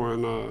Jedi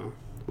when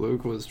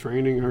Luke was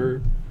training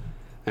her,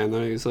 and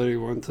then he said he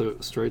went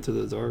straight to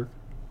the dark.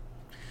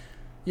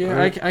 Yeah,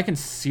 right? I can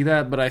see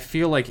that, but I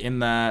feel like in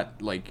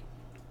that, like,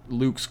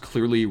 Luke's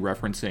clearly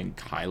referencing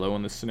Kylo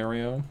in this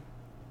scenario.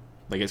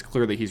 Like, it's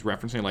clear that he's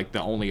referencing, like,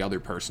 the only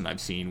other person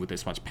I've seen with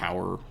this much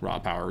power, raw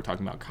power,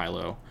 talking about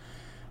Kylo.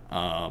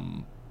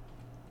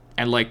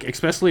 And, like,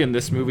 especially in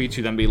this movie,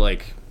 to then be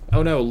like,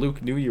 oh no,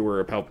 Luke knew you were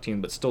a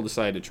Palpatine, but still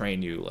decided to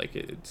train you. Like,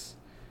 it's,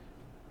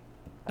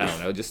 I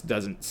don't know, it just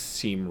doesn't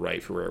seem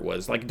right for where it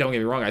was. Like, don't get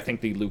me wrong, I think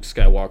the Luke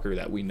Skywalker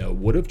that we know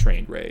would have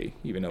trained Rey,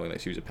 even knowing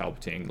that she was a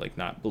Palpatine, like,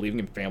 not believing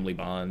in family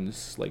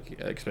bonds, like,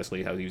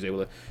 especially how he was able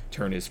to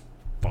turn his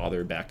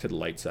father back to the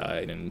light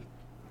side and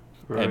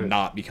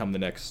not become the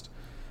next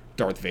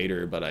Darth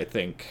Vader. But I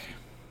think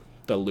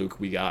the Luke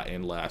we got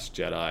in Last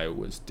Jedi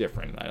was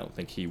different. I don't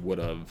think he would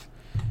have.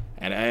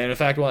 And in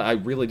fact, well, I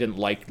really didn't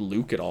like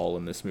Luke at all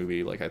in this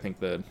movie. Like, I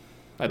think the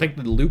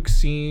Luke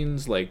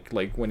scenes, like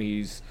when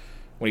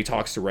he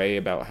talks to Rey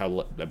about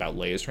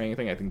Leia's training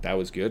thing, I think that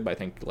was good. But I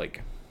think,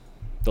 like,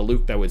 the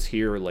Luke that was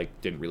here,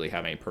 like, didn't really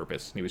have any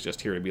purpose. He was just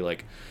here to be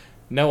like,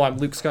 no, I'm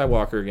Luke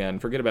Skywalker again.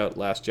 Forget about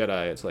Last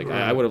Jedi. It's like,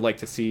 I would have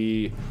liked to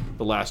see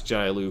the Last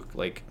Jedi Luke,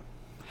 like,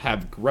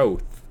 have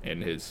growth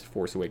in his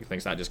Force Awakens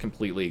things, not just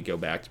completely go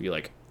back to be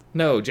like,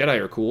 no, Jedi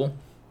are cool.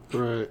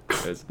 Right.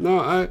 No,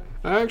 I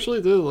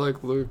actually did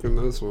like Luke in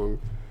this one.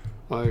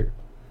 Like,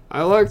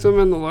 I liked him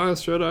in The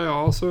Last Jedi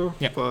also,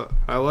 but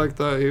I liked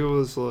that he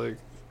was, like,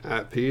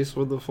 at peace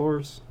with the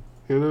Force,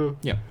 you know?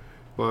 Yeah.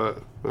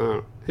 But,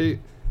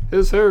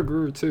 his hair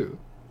grew too.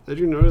 Did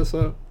you notice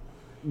that?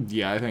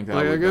 Yeah, I think that.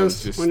 Like, I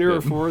guess just when you're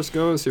a Force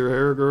ghost, your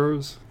hair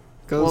grows.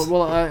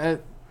 Well,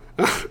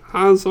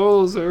 Han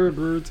Solo's hair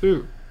grew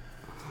too.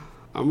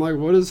 I'm like,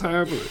 what is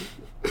happening?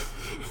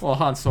 Well,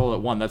 Han Solo,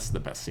 one, that's the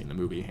best scene in the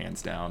movie,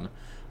 hands down.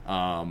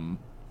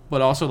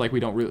 But also, like, we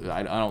don't really,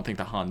 I don't think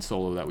the Han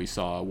Solo that we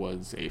saw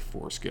was a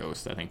Force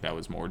ghost. I think that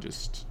was more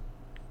just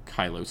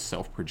Kylo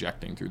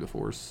self-projecting through the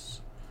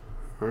Force.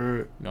 Right.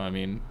 You know what I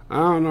mean? I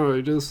don't know.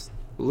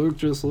 Luke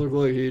just looked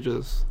like he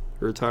just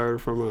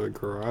retired from a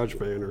garage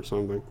band or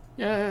something.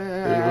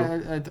 Yeah,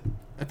 you know?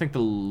 I think the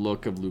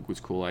look of Luke was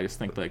cool. I just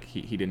think, like,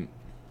 he didn't,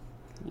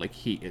 like,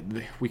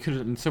 we could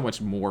have done so much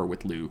more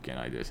with Luke, and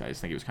I just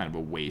think it was kind of a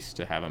waste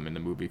to have him in the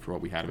movie for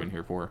what we had him in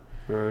here for.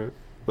 Right.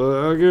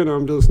 But again,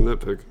 I'm just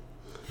nitpicking.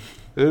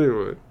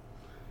 Anyway.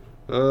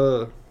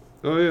 Oh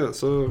yeah,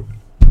 so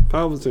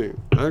Palpatine.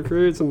 That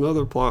creates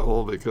another plot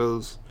hole,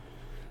 because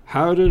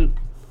how did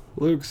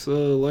Luke's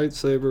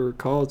lightsaber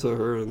call to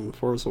her in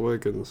Force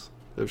Awakens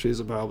if she's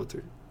a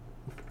Palpatine?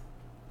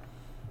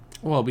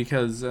 Well,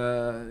 because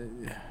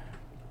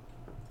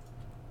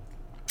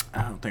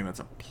I don't think that's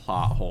a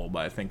plot hole, but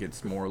I think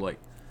it's more like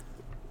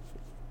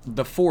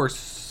the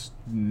Force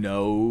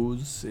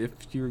knows if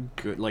you're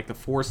good. Like, the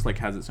Force, like,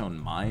 has its own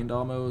mind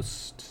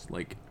almost.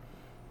 Like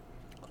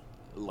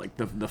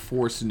the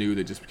Force knew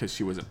that just because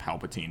she was a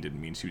Palpatine didn't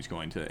mean she was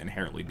going to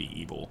inherently be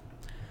evil.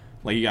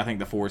 Like, I think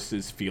the Force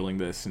is feeling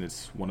this, and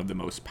it's one of the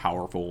most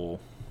powerful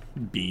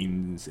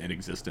beings in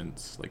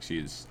existence. Like,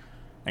 she's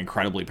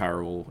incredibly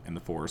powerful in the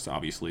Force,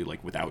 obviously,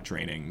 like, without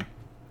training,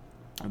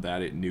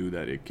 that it knew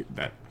that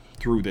that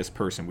through this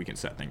person we can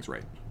set things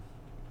right.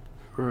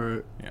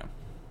 Right. Yeah.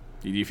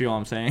 Do you feel what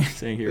I'm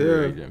saying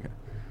here? Yeah. Okay.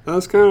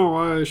 That's kind of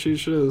why she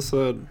should have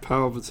said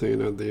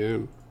Palpatine at the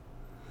end,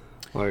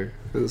 like,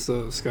 instead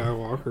of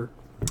Skywalker.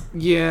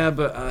 Yeah,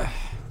 but I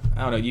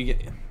don't know.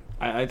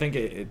 I think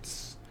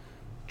it's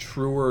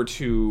truer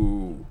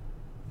to.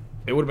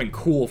 It would have been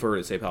cool for her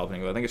to say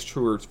Palpatine, but I think it's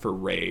truer for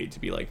Rey to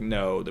be like,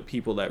 no, the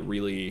people that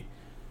really,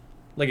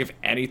 like, if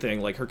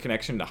anything, like, her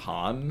connection to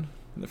Han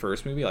in the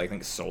first movie, I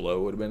think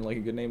Solo would have been, like,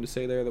 a good name to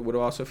say there that would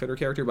have also fit her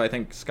character. But I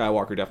think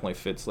Skywalker definitely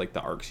fits, like,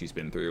 the arc she's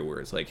been through, where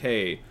it's like,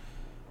 hey,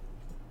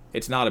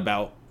 it's not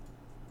about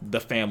the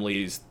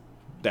families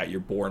that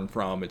you're born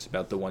from, it's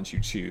about the ones you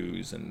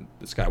choose, and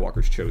the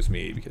Skywalkers chose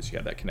me because she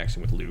had that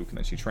connection with Luke, and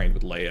then she trained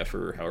with Leia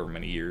for however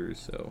many years.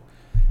 So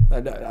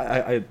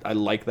I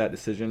like that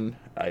decision.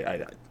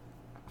 I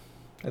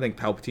think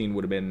Palpatine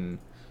would have been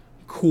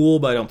cool,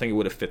 but I don't think it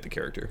would have fit the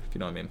character, if you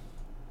know what I mean.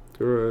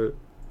 Right.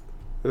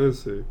 I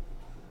see.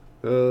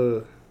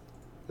 And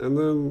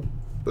then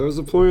there's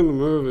a point in the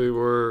movie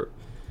where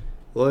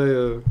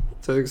Leia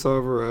takes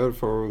off her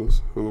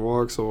headphones and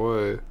walks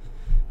away,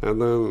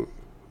 and then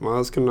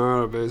Maz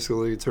Kanata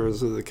basically turns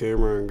to the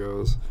camera and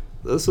goes,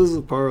 this is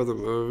a part of the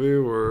movie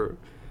where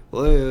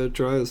Leia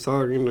tries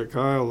talking to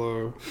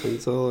Kylo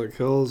until it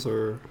kills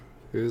her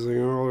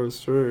using all her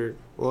strength.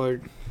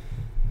 Like,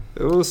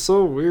 it was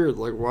so weird.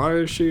 Like, why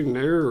is she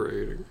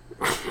narrating?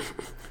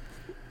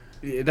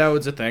 That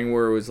was a thing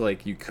where it was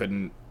like we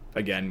couldn't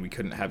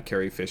have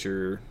Carrie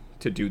Fisher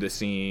to do the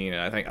scene.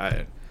 And I think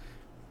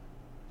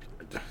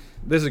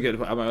this is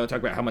good. I'm going to talk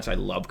about how much I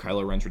love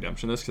Kylo Ren's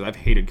redemption in this, because I've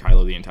hated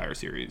Kylo the entire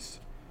series.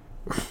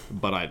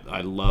 But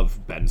I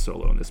love Ben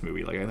Solo in this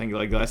movie. Like, I think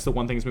like that's the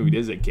one thing this movie did,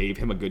 is it gave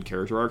him a good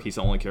character arc. He's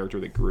the only character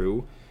that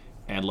grew.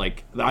 And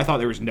like, I thought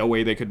there was no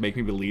way they could make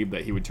me believe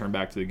that he would turn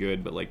back to the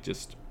good, but like,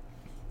 just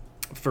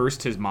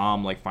first his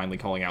mom like finally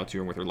calling out to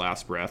him with her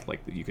last breath, like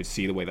you could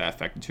see the way that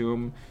affected to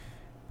him.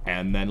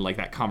 And then like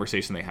that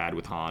conversation they had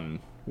with Han,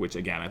 which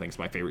again I think is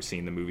my favorite scene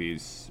in the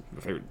movies,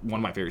 one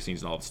of my favorite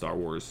scenes in all of Star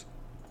Wars.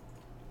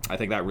 I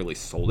think that really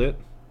sold it.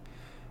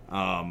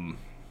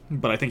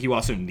 But I think you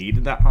also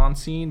needed that Han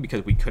scene,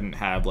 because we couldn't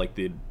have like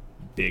the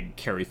big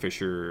Carrie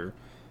Fisher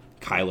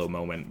Kylo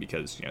moment,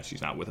 because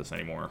she's not with us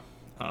anymore.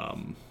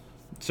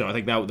 So I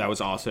think that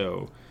was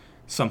also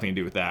something to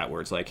do with that,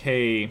 where it's like,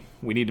 hey,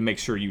 we need to make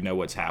sure you know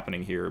what's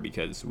happening here,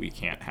 because we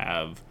can't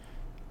have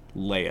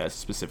Leia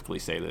specifically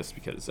say this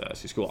because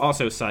she's cool.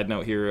 Also, side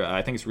note here,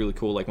 I think it's really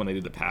cool, like when they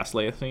did the past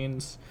Leia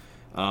scenes,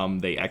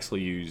 they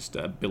actually used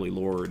Billie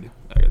Lourd,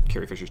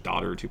 Carrie Fisher's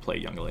daughter, to play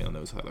young Leia on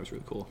those. I thought that was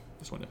really cool.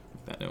 Just wanted to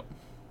make that note.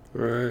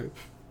 Right.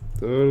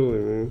 Totally,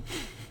 man.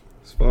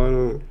 Spot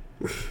on.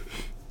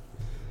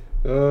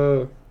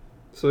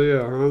 So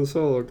yeah, Han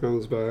Solo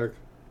comes back.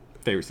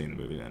 Favorite scene in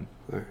the movie, then.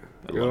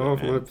 Get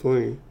off my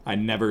plane. I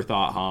never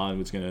thought Han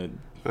was gonna.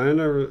 I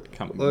never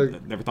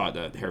never thought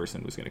that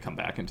Harrison was gonna come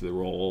back into the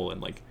role,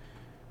 and like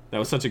that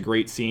was such a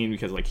great scene,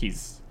 because like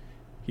he's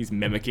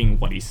mimicking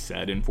what he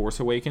said in Force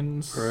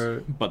Awakens,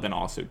 right, but then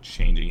also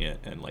changing it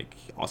and like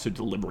also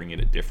delivering it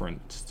a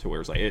different, to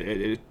where it's like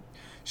it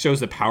shows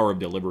the power of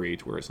delivery,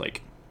 to where it's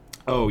like,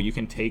 oh, you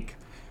can take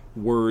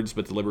words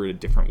but deliver it a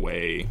different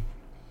way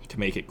to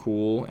make it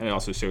cool. And it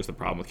also shows the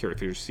problem with Carrie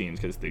Fisher's scenes,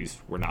 because these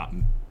were not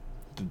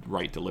the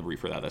right delivery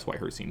for that. That's why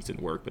her scenes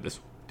didn't work, but this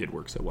did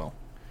work so well.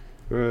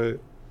 Right.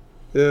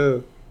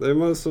 Yeah, they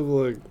must have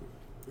like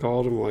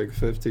called him like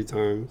 50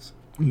 times.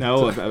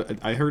 No,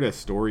 I heard a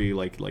story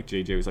like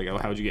JJ was like, oh,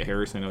 how'd you get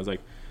Harrison? I was like,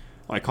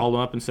 I called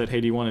him up and said,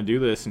 hey, do you want to do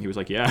this? And he was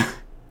like, yeah.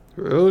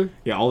 Really?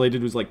 Yeah, all they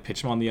did was like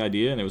pitch him on the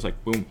idea, and it was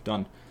like, boom,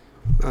 done.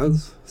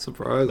 That's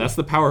surprising. That's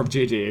the power of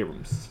J.J.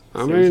 Abrams.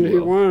 I mean, he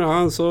wanted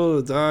Han Solo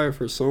to die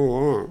for so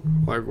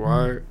long. Like,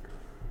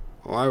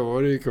 why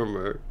would he come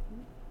back?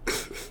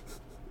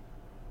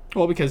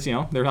 Well, because,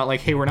 they're not like,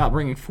 hey, we're not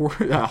bringing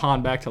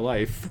Han back to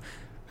life.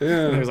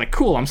 Yeah. And he was like,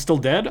 cool, I'm still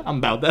dead? I'm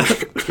about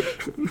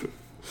that.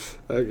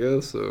 I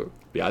guess so.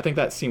 Yeah, I think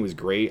that scene was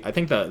great. I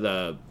think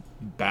the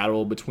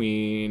battle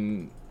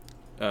between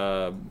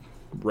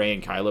Rey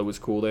and Kylo was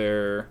cool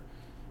there.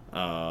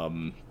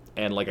 And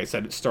like I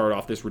said, it started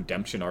off this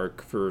redemption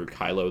arc for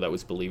Kylo that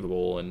was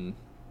believable and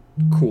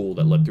cool,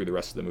 that led through the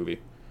rest of the movie.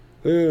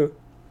 Yeah.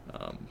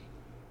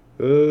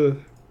 I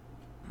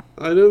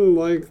didn't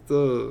like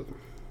the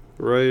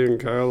Rey and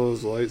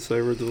Kylo's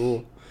lightsaber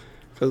duel,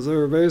 because they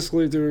were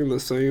basically doing the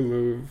same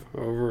move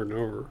over and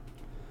over.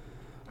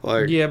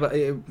 Like, yeah, but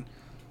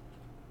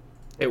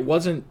it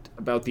wasn't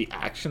about the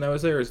action that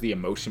was there. It was the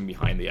emotion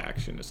behind the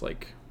action. It's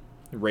like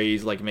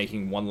Rey's like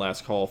making one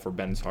last call for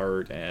Ben's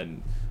heart,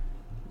 and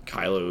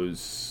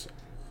Kylo's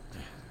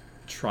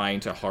trying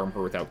to harm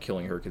her without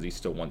killing her because he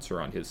still wants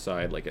her on his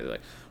side. Like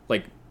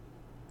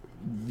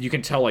you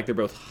can tell like they're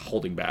both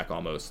holding back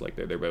almost. Like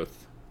they're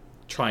both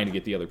trying to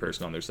get the other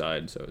person on their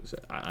side. So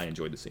I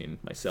enjoyed the scene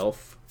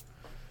myself.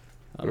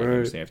 I don't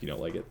understand if you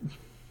don't like it.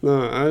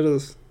 No, I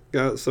just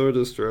got so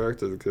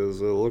distracted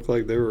because it looked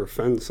like they were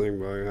fencing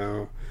by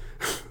how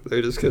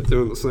they just kept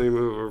doing the same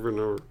move over and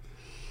over.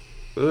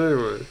 But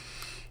anyway,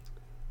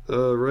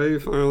 Rey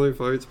finally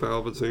fights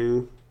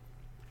Palpatine.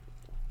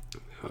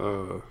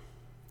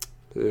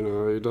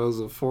 He does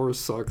a force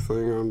suck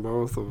thing on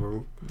both of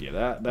them.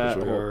 Yeah,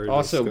 that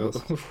also,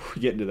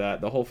 get into that,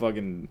 the whole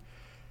fucking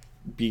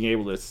being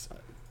able to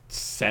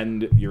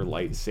send your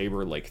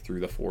lightsaber like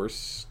through the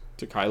force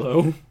to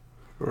Kylo.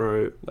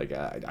 Right. Like,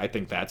 I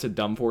think that's a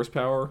dumb force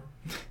power.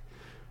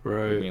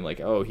 Right. I mean,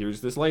 like, oh,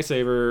 here's this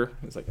lightsaber.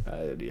 It's like,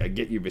 I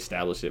get you've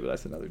established it, but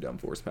that's another dumb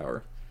force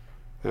power.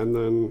 And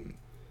then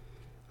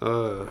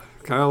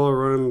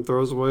Kylo Ren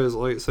throws away his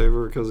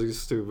lightsaber because he's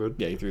stupid.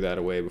 Yeah, he threw that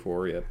away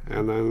before, yeah.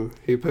 And then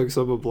he picks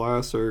up a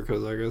blaster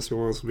because I guess he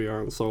wants to be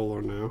Han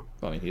Solo now.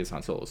 Well, I mean, he is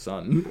Han Solo's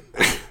son.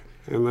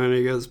 And then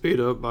he gets beat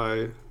up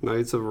by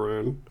Knights of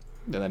Ren.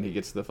 And then he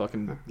gets the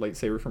fucking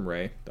lightsaber from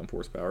Rey. Dumb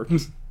force power.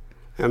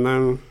 And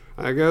then,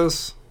 I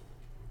guess,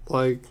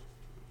 like,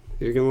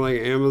 you can, like,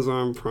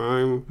 Amazon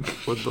Prime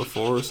with the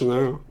Force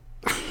now.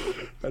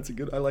 That's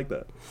I like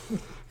that.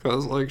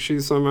 Because, like, she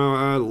somehow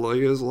had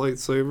Leia's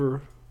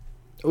lightsaber.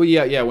 Oh,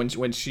 yeah,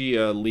 when she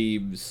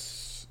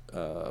leaves,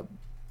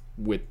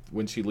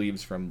 when she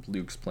leaves from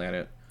Luke's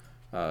planet,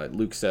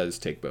 Luke says,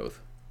 take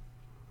both.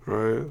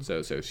 Right.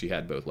 So she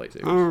had both I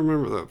lightsabers. don't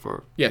remember that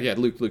part. Yeah.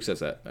 Luke says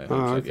that.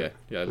 Okay.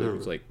 Yeah. Luke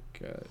was like,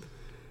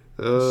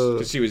 Uh,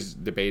 because she was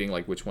debating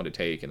like which one to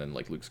take, and then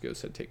like Luke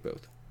said take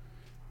both,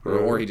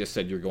 or he just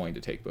said you're going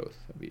to take both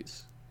of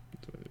these.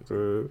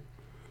 right.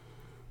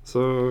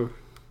 So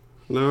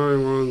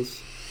now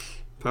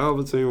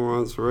Palpatine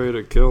wants Rey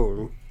to kill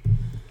him.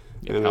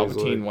 Yeah, And he's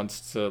Palpatine like-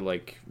 wants to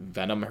like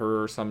venom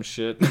her or some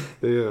shit.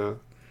 Yeah.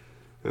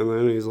 And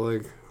then he's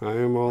like, I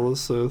am all the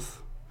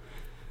Sith.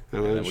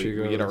 And then And she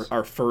we get goes,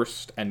 our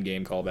first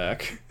Endgame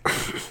callback.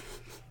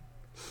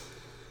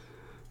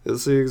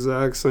 it's the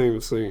exact same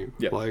scene.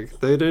 Yep. Like,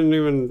 they didn't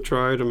even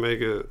try to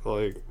make it,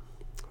 like,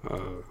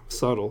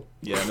 subtle.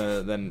 Yeah,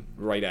 and then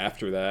right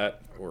after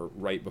that, or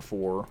right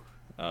before,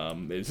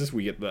 it's just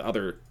we get the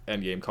other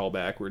Endgame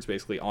callback where it's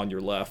basically on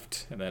your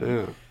left, and then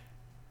Yeah.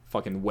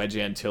 fucking Wedge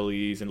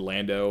Antilles and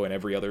Lando and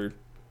every other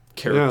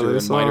character they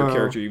and minor saw-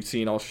 character you've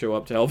seen all show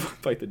up to help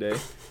fight the day.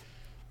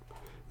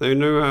 They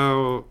knew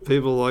how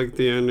people like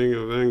the ending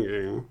of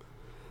Endgame.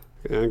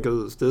 And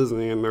because it's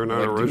Disney and they're not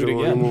Like, do it original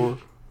again. anymore.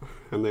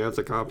 And they have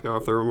to copy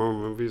off their own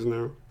movies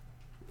now.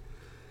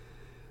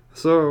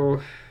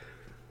 So,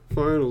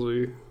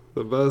 finally,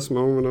 the best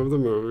moment of the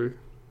movie,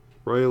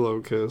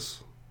 Reylo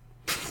kiss,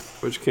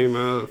 which came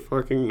out of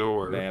fucking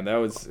nowhere. Man, it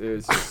was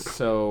just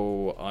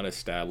so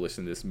unestablished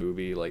in this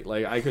movie. Like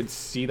I could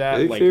see that.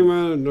 It like came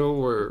out of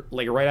nowhere.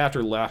 like right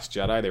after Last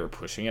Jedi, they were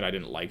pushing it. I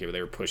didn't like it, but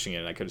they were pushing it,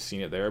 and I could have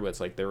seen it there. But it's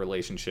like their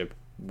relationship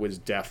was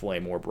definitely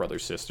more brother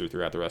sister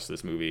throughout the rest of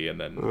this movie,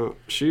 and then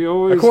She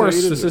always of course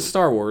hated this him. is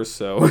Star Wars,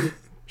 so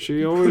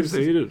She always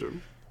hated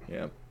him.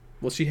 yeah.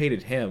 Well, she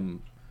hated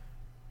him,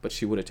 but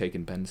she would have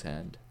taken Ben's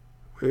hand.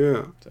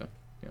 Yeah. So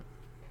yeah,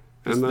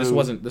 And this then-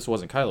 wasn't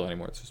Kylo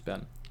anymore. It's just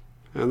Ben.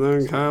 And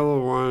then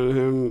Kylo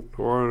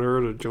wanted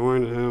her to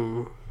join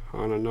him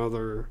on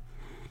another.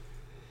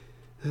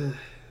 I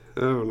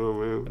don't know,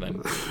 man. And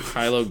then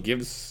Kylo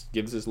gives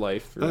his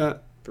life for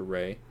that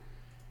Rey.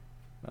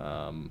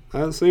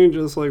 that scene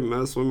just like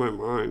messed with my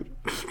mind.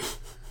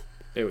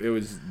 It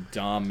was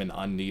dumb and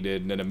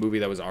unneeded, and in a movie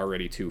that was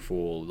already too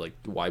full. Like,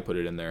 why put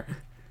it in there?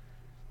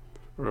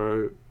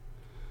 Right.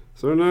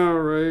 So now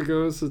Rey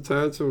goes to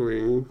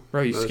Tatooine.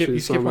 Bro, you that skip she one of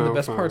the somehow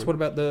best parts. found.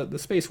 What about the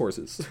space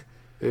horses?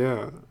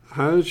 Yeah.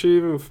 How did she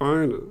even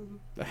find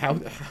it? How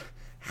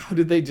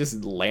did they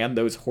just land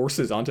those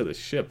horses onto the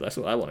ship? That's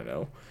what I want to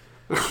know.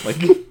 Like,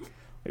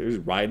 they're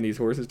just riding these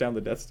horses down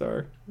the Death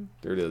Star,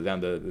 or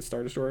down the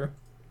Star Destroyer.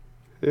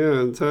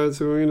 Yeah, and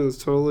Tatooine is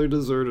totally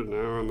deserted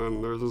now, and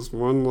then there's this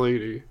one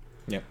lady.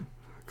 Yep.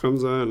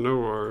 Comes out of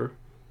nowhere.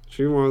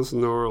 She wants to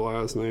know her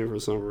last name for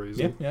some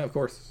reason. Yeah, of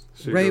course.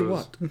 She Rey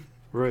goes- what?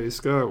 Rey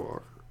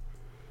Skywalker.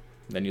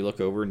 Then you look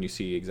over and you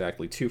see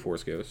exactly 2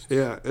 Force ghosts.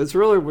 Yeah, it's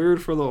really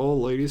weird for the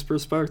old lady's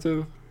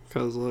perspective,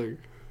 because, like,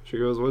 she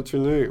goes, what's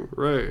your name?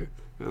 Rey.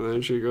 And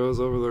then she goes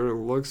over there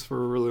and looks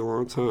for a really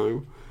long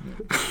time.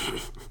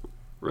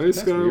 Rey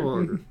That's weird.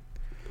 Skywalker.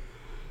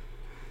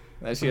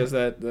 And she has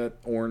that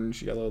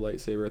orange yellow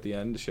lightsaber at the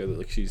end to show that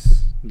like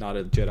she's not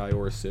a Jedi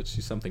or a Sith.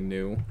 She's something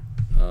new.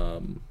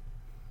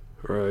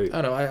 Right.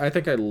 I don't know. I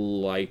think I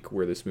like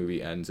where this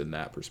movie ends in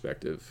that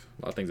perspective.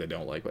 A lot of things I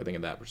don't like, but I think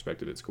in that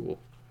perspective it's cool.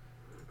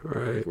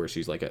 Right. Where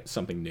she's like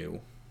something new.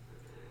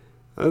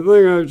 I think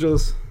I've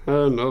just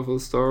had enough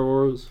of Star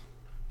Wars.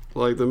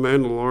 Like, The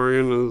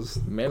Mandalorian is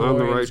on the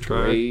Mandalorian's right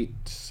track.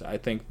 great. I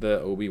think the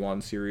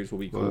Obi-Wan series will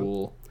be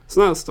cool. It's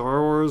not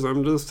Star Wars.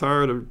 I'm just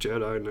tired of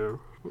Jedi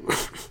now.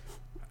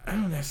 I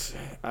don't know.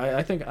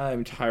 I think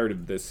I'm tired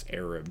of this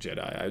era of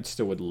Jedi. I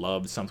still would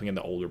love something in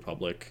the Old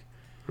Republic.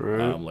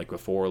 Right. Like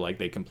before, like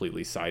they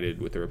completely sided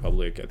with the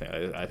Republic.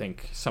 I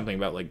think something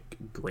about like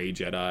Gray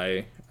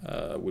Jedi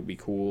would be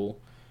cool.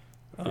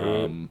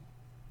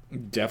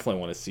 Definitely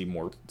want to see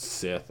more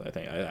Sith. I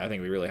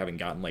think we really haven't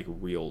gotten like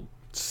real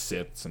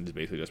Siths, and it's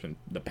basically just been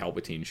the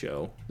Palpatine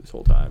show this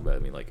whole time. But I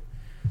mean, like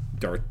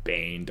Darth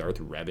Bane, Darth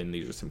Revan.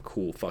 These are some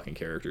cool fucking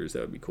characters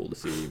that would be cool to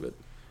see. But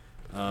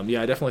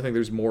yeah, I definitely think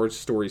there's more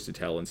stories to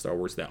tell in Star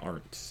Wars that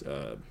aren't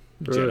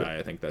Jedi.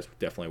 I think that's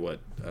definitely what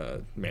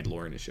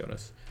Mandalorian has shown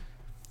us.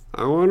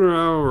 I wonder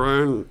how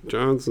Ryan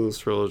Johnson's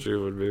trilogy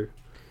would be.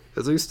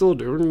 Is he still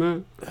doing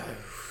that?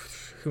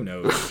 Who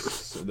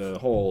knows? The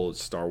whole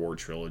Star Wars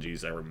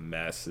trilogies are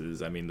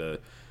messes. I mean,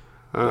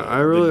 I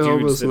really hope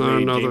dudes it's that not made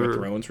Game of another.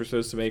 Thrones were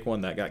supposed to make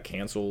one that got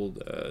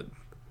canceled.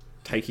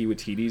 Taika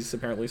Waititi's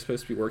apparently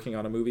supposed to be working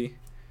on a movie.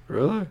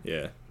 Really?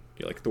 Yeah,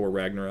 like Thor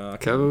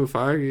Ragnarok. Kevin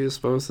Feige is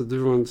supposed to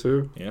do one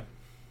too. Yeah.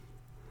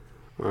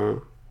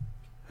 Wow.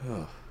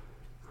 I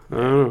don't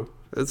know.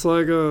 It's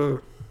like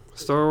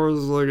Star Wars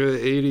is like a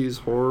 80s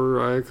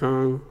horror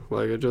icon.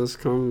 Like, it just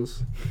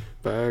comes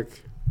back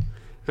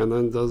and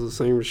then does the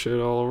same shit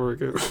all over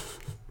again.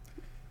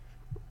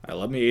 I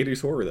love me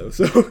 80s horror though,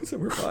 so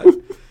we're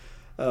fine.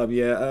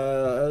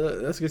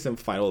 Let's get some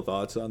final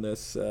thoughts on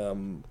this.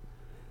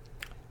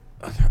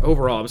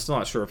 Overall, I'm still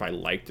not sure if I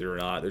liked it or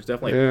not. There's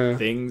definitely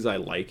things I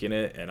like in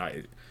it, and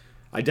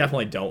I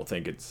definitely don't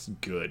think it's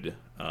good.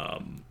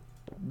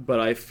 but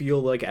I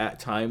feel like at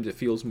times it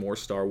feels more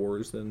Star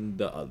Wars than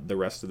the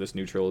rest of this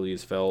new trilogy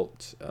has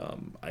felt.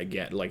 I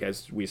get, like,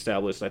 as we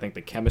established, I think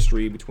the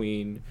chemistry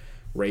between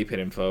Rey, Finn,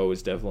 and Poe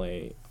is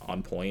definitely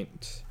on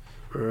point.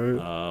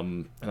 Right.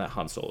 And that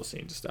Han Solo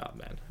scene, just stop,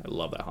 man. I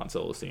love that Han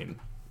Solo scene.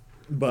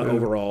 But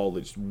overall,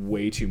 there's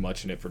way too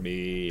much in it for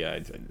me.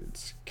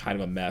 It's kind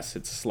of a mess.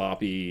 It's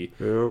sloppy,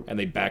 and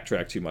they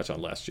backtrack too much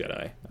on Last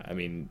Jedi. I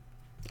mean,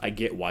 I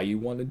get why you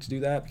wanted to do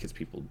that, because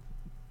people,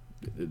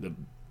 the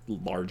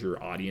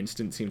larger audience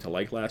didn't seem to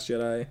like Last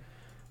Jedi.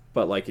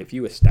 But, like, if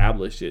you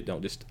establish it,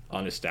 don't just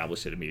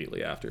unestablish it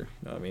immediately after. You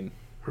know what I mean?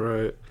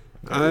 Right.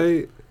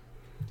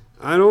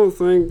 I don't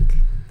think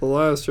The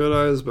Last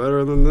Jedi is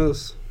better than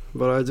this,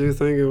 but I do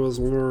think it was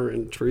more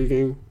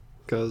intriguing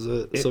because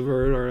it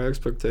subverted our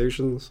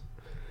expectations.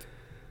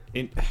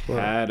 It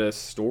had a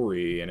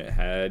story, and it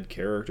had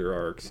character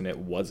arcs, and it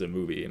was a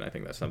movie, and I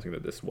think that's something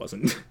that this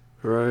wasn't.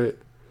 Right.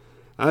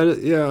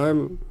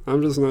 I'm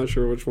just not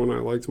sure which one I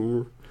liked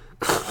more.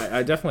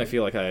 I definitely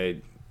feel like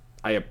I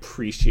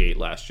appreciate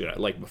Last Jedi.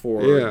 Like,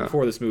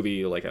 before this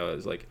movie, like, I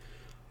was like,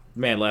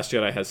 man, Last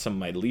Jedi has some of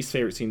my least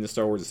favorite scenes in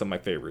Star Wars and some of my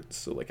favorites.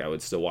 So, like, I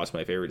would still watch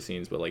my favorite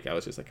scenes, but, like, I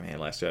was just like, man,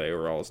 Last Jedi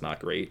overall is not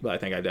great. But I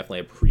think I definitely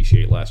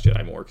appreciate Last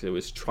Jedi more because it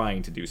was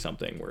trying to do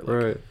something where,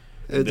 like, right.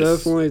 It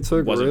definitely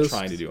took wasn't risks.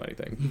 trying to do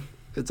anything.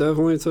 It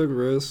definitely took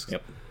risks.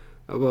 Yep.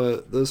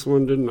 But this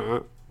one did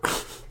not.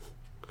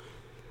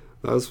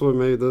 That's what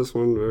made this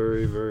one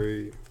very,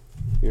 very,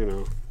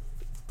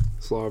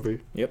 sloppy.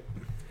 Yep.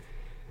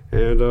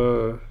 And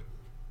the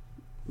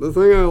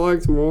thing I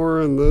liked more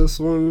in this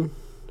one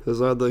is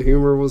that the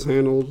humor was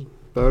handled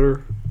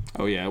better.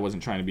 Oh, yeah, I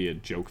wasn't trying to be a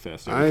joke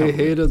fest. I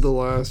hated The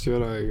Last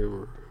Jedi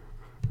humor.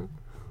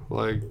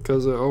 Like,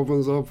 because it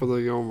opens up with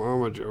a Yo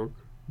Mama joke.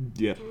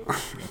 Yeah.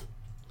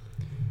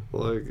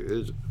 Like,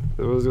 it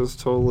was just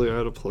totally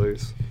out of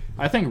place.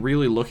 I think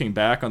really looking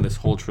back on this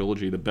whole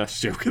trilogy, the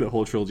best joke of the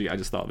whole trilogy, I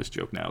just thought of this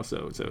joke now,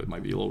 so it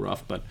might be a little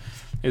rough, but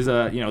is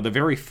the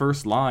very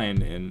first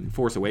line in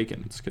Force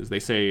Awakens, because they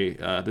say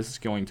this is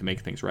going to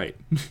make things right.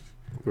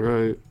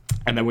 Right.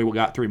 And then we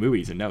got 3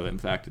 movies, and no, in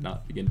fact, did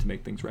not begin to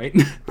make things right.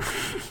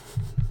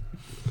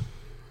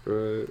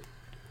 Right.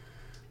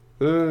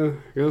 I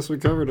guess we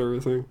covered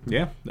everything.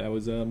 Yeah, that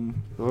was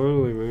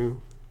Totally,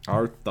 man.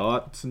 our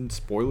thoughts and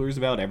spoilers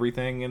about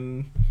everything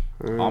and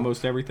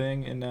almost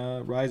everything in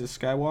Rise of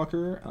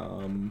Skywalker.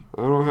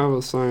 I don't have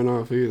a sign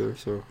off either,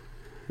 so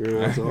you're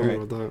gonna have to tell me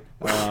Alright. about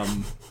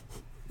that.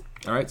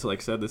 All right, so like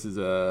I said, this is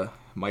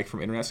Mike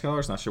from Internet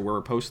Scholars. Not sure where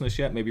we're posting this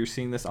yet. Maybe you're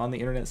seeing this on the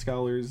Internet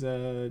Scholars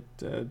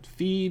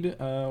feed,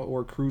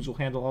 or Cruz will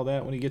handle all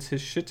that when he gets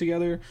his shit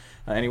together.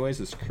 Anyways,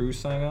 this is Cruz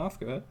signing off.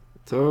 Go ahead.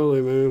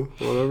 Totally, man.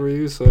 Whatever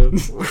you said.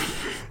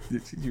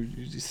 You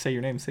just say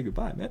your name and say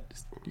goodbye, man.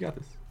 You got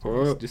this.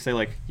 What? Just say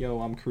like, yo,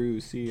 I'm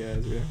Cruz. See you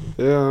guys. Yeah.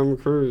 Yeah, I'm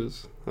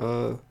Cruz.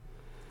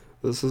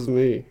 This is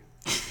me.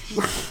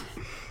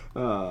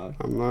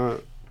 I'm not.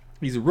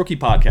 He's a rookie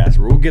podcaster.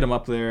 We'll get him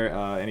up there.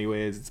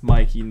 Anyways, it's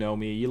Mike. You know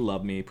me. You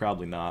love me.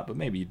 Probably not, but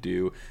maybe you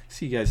do.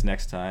 See you guys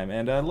next time.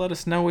 And let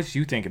us know what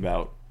you think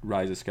about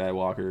Rise of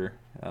Skywalker.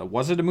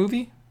 Was it a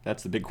movie?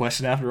 That's the big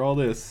question after all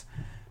this.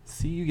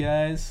 See you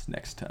guys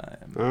next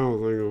time. I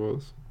don't think it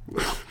was.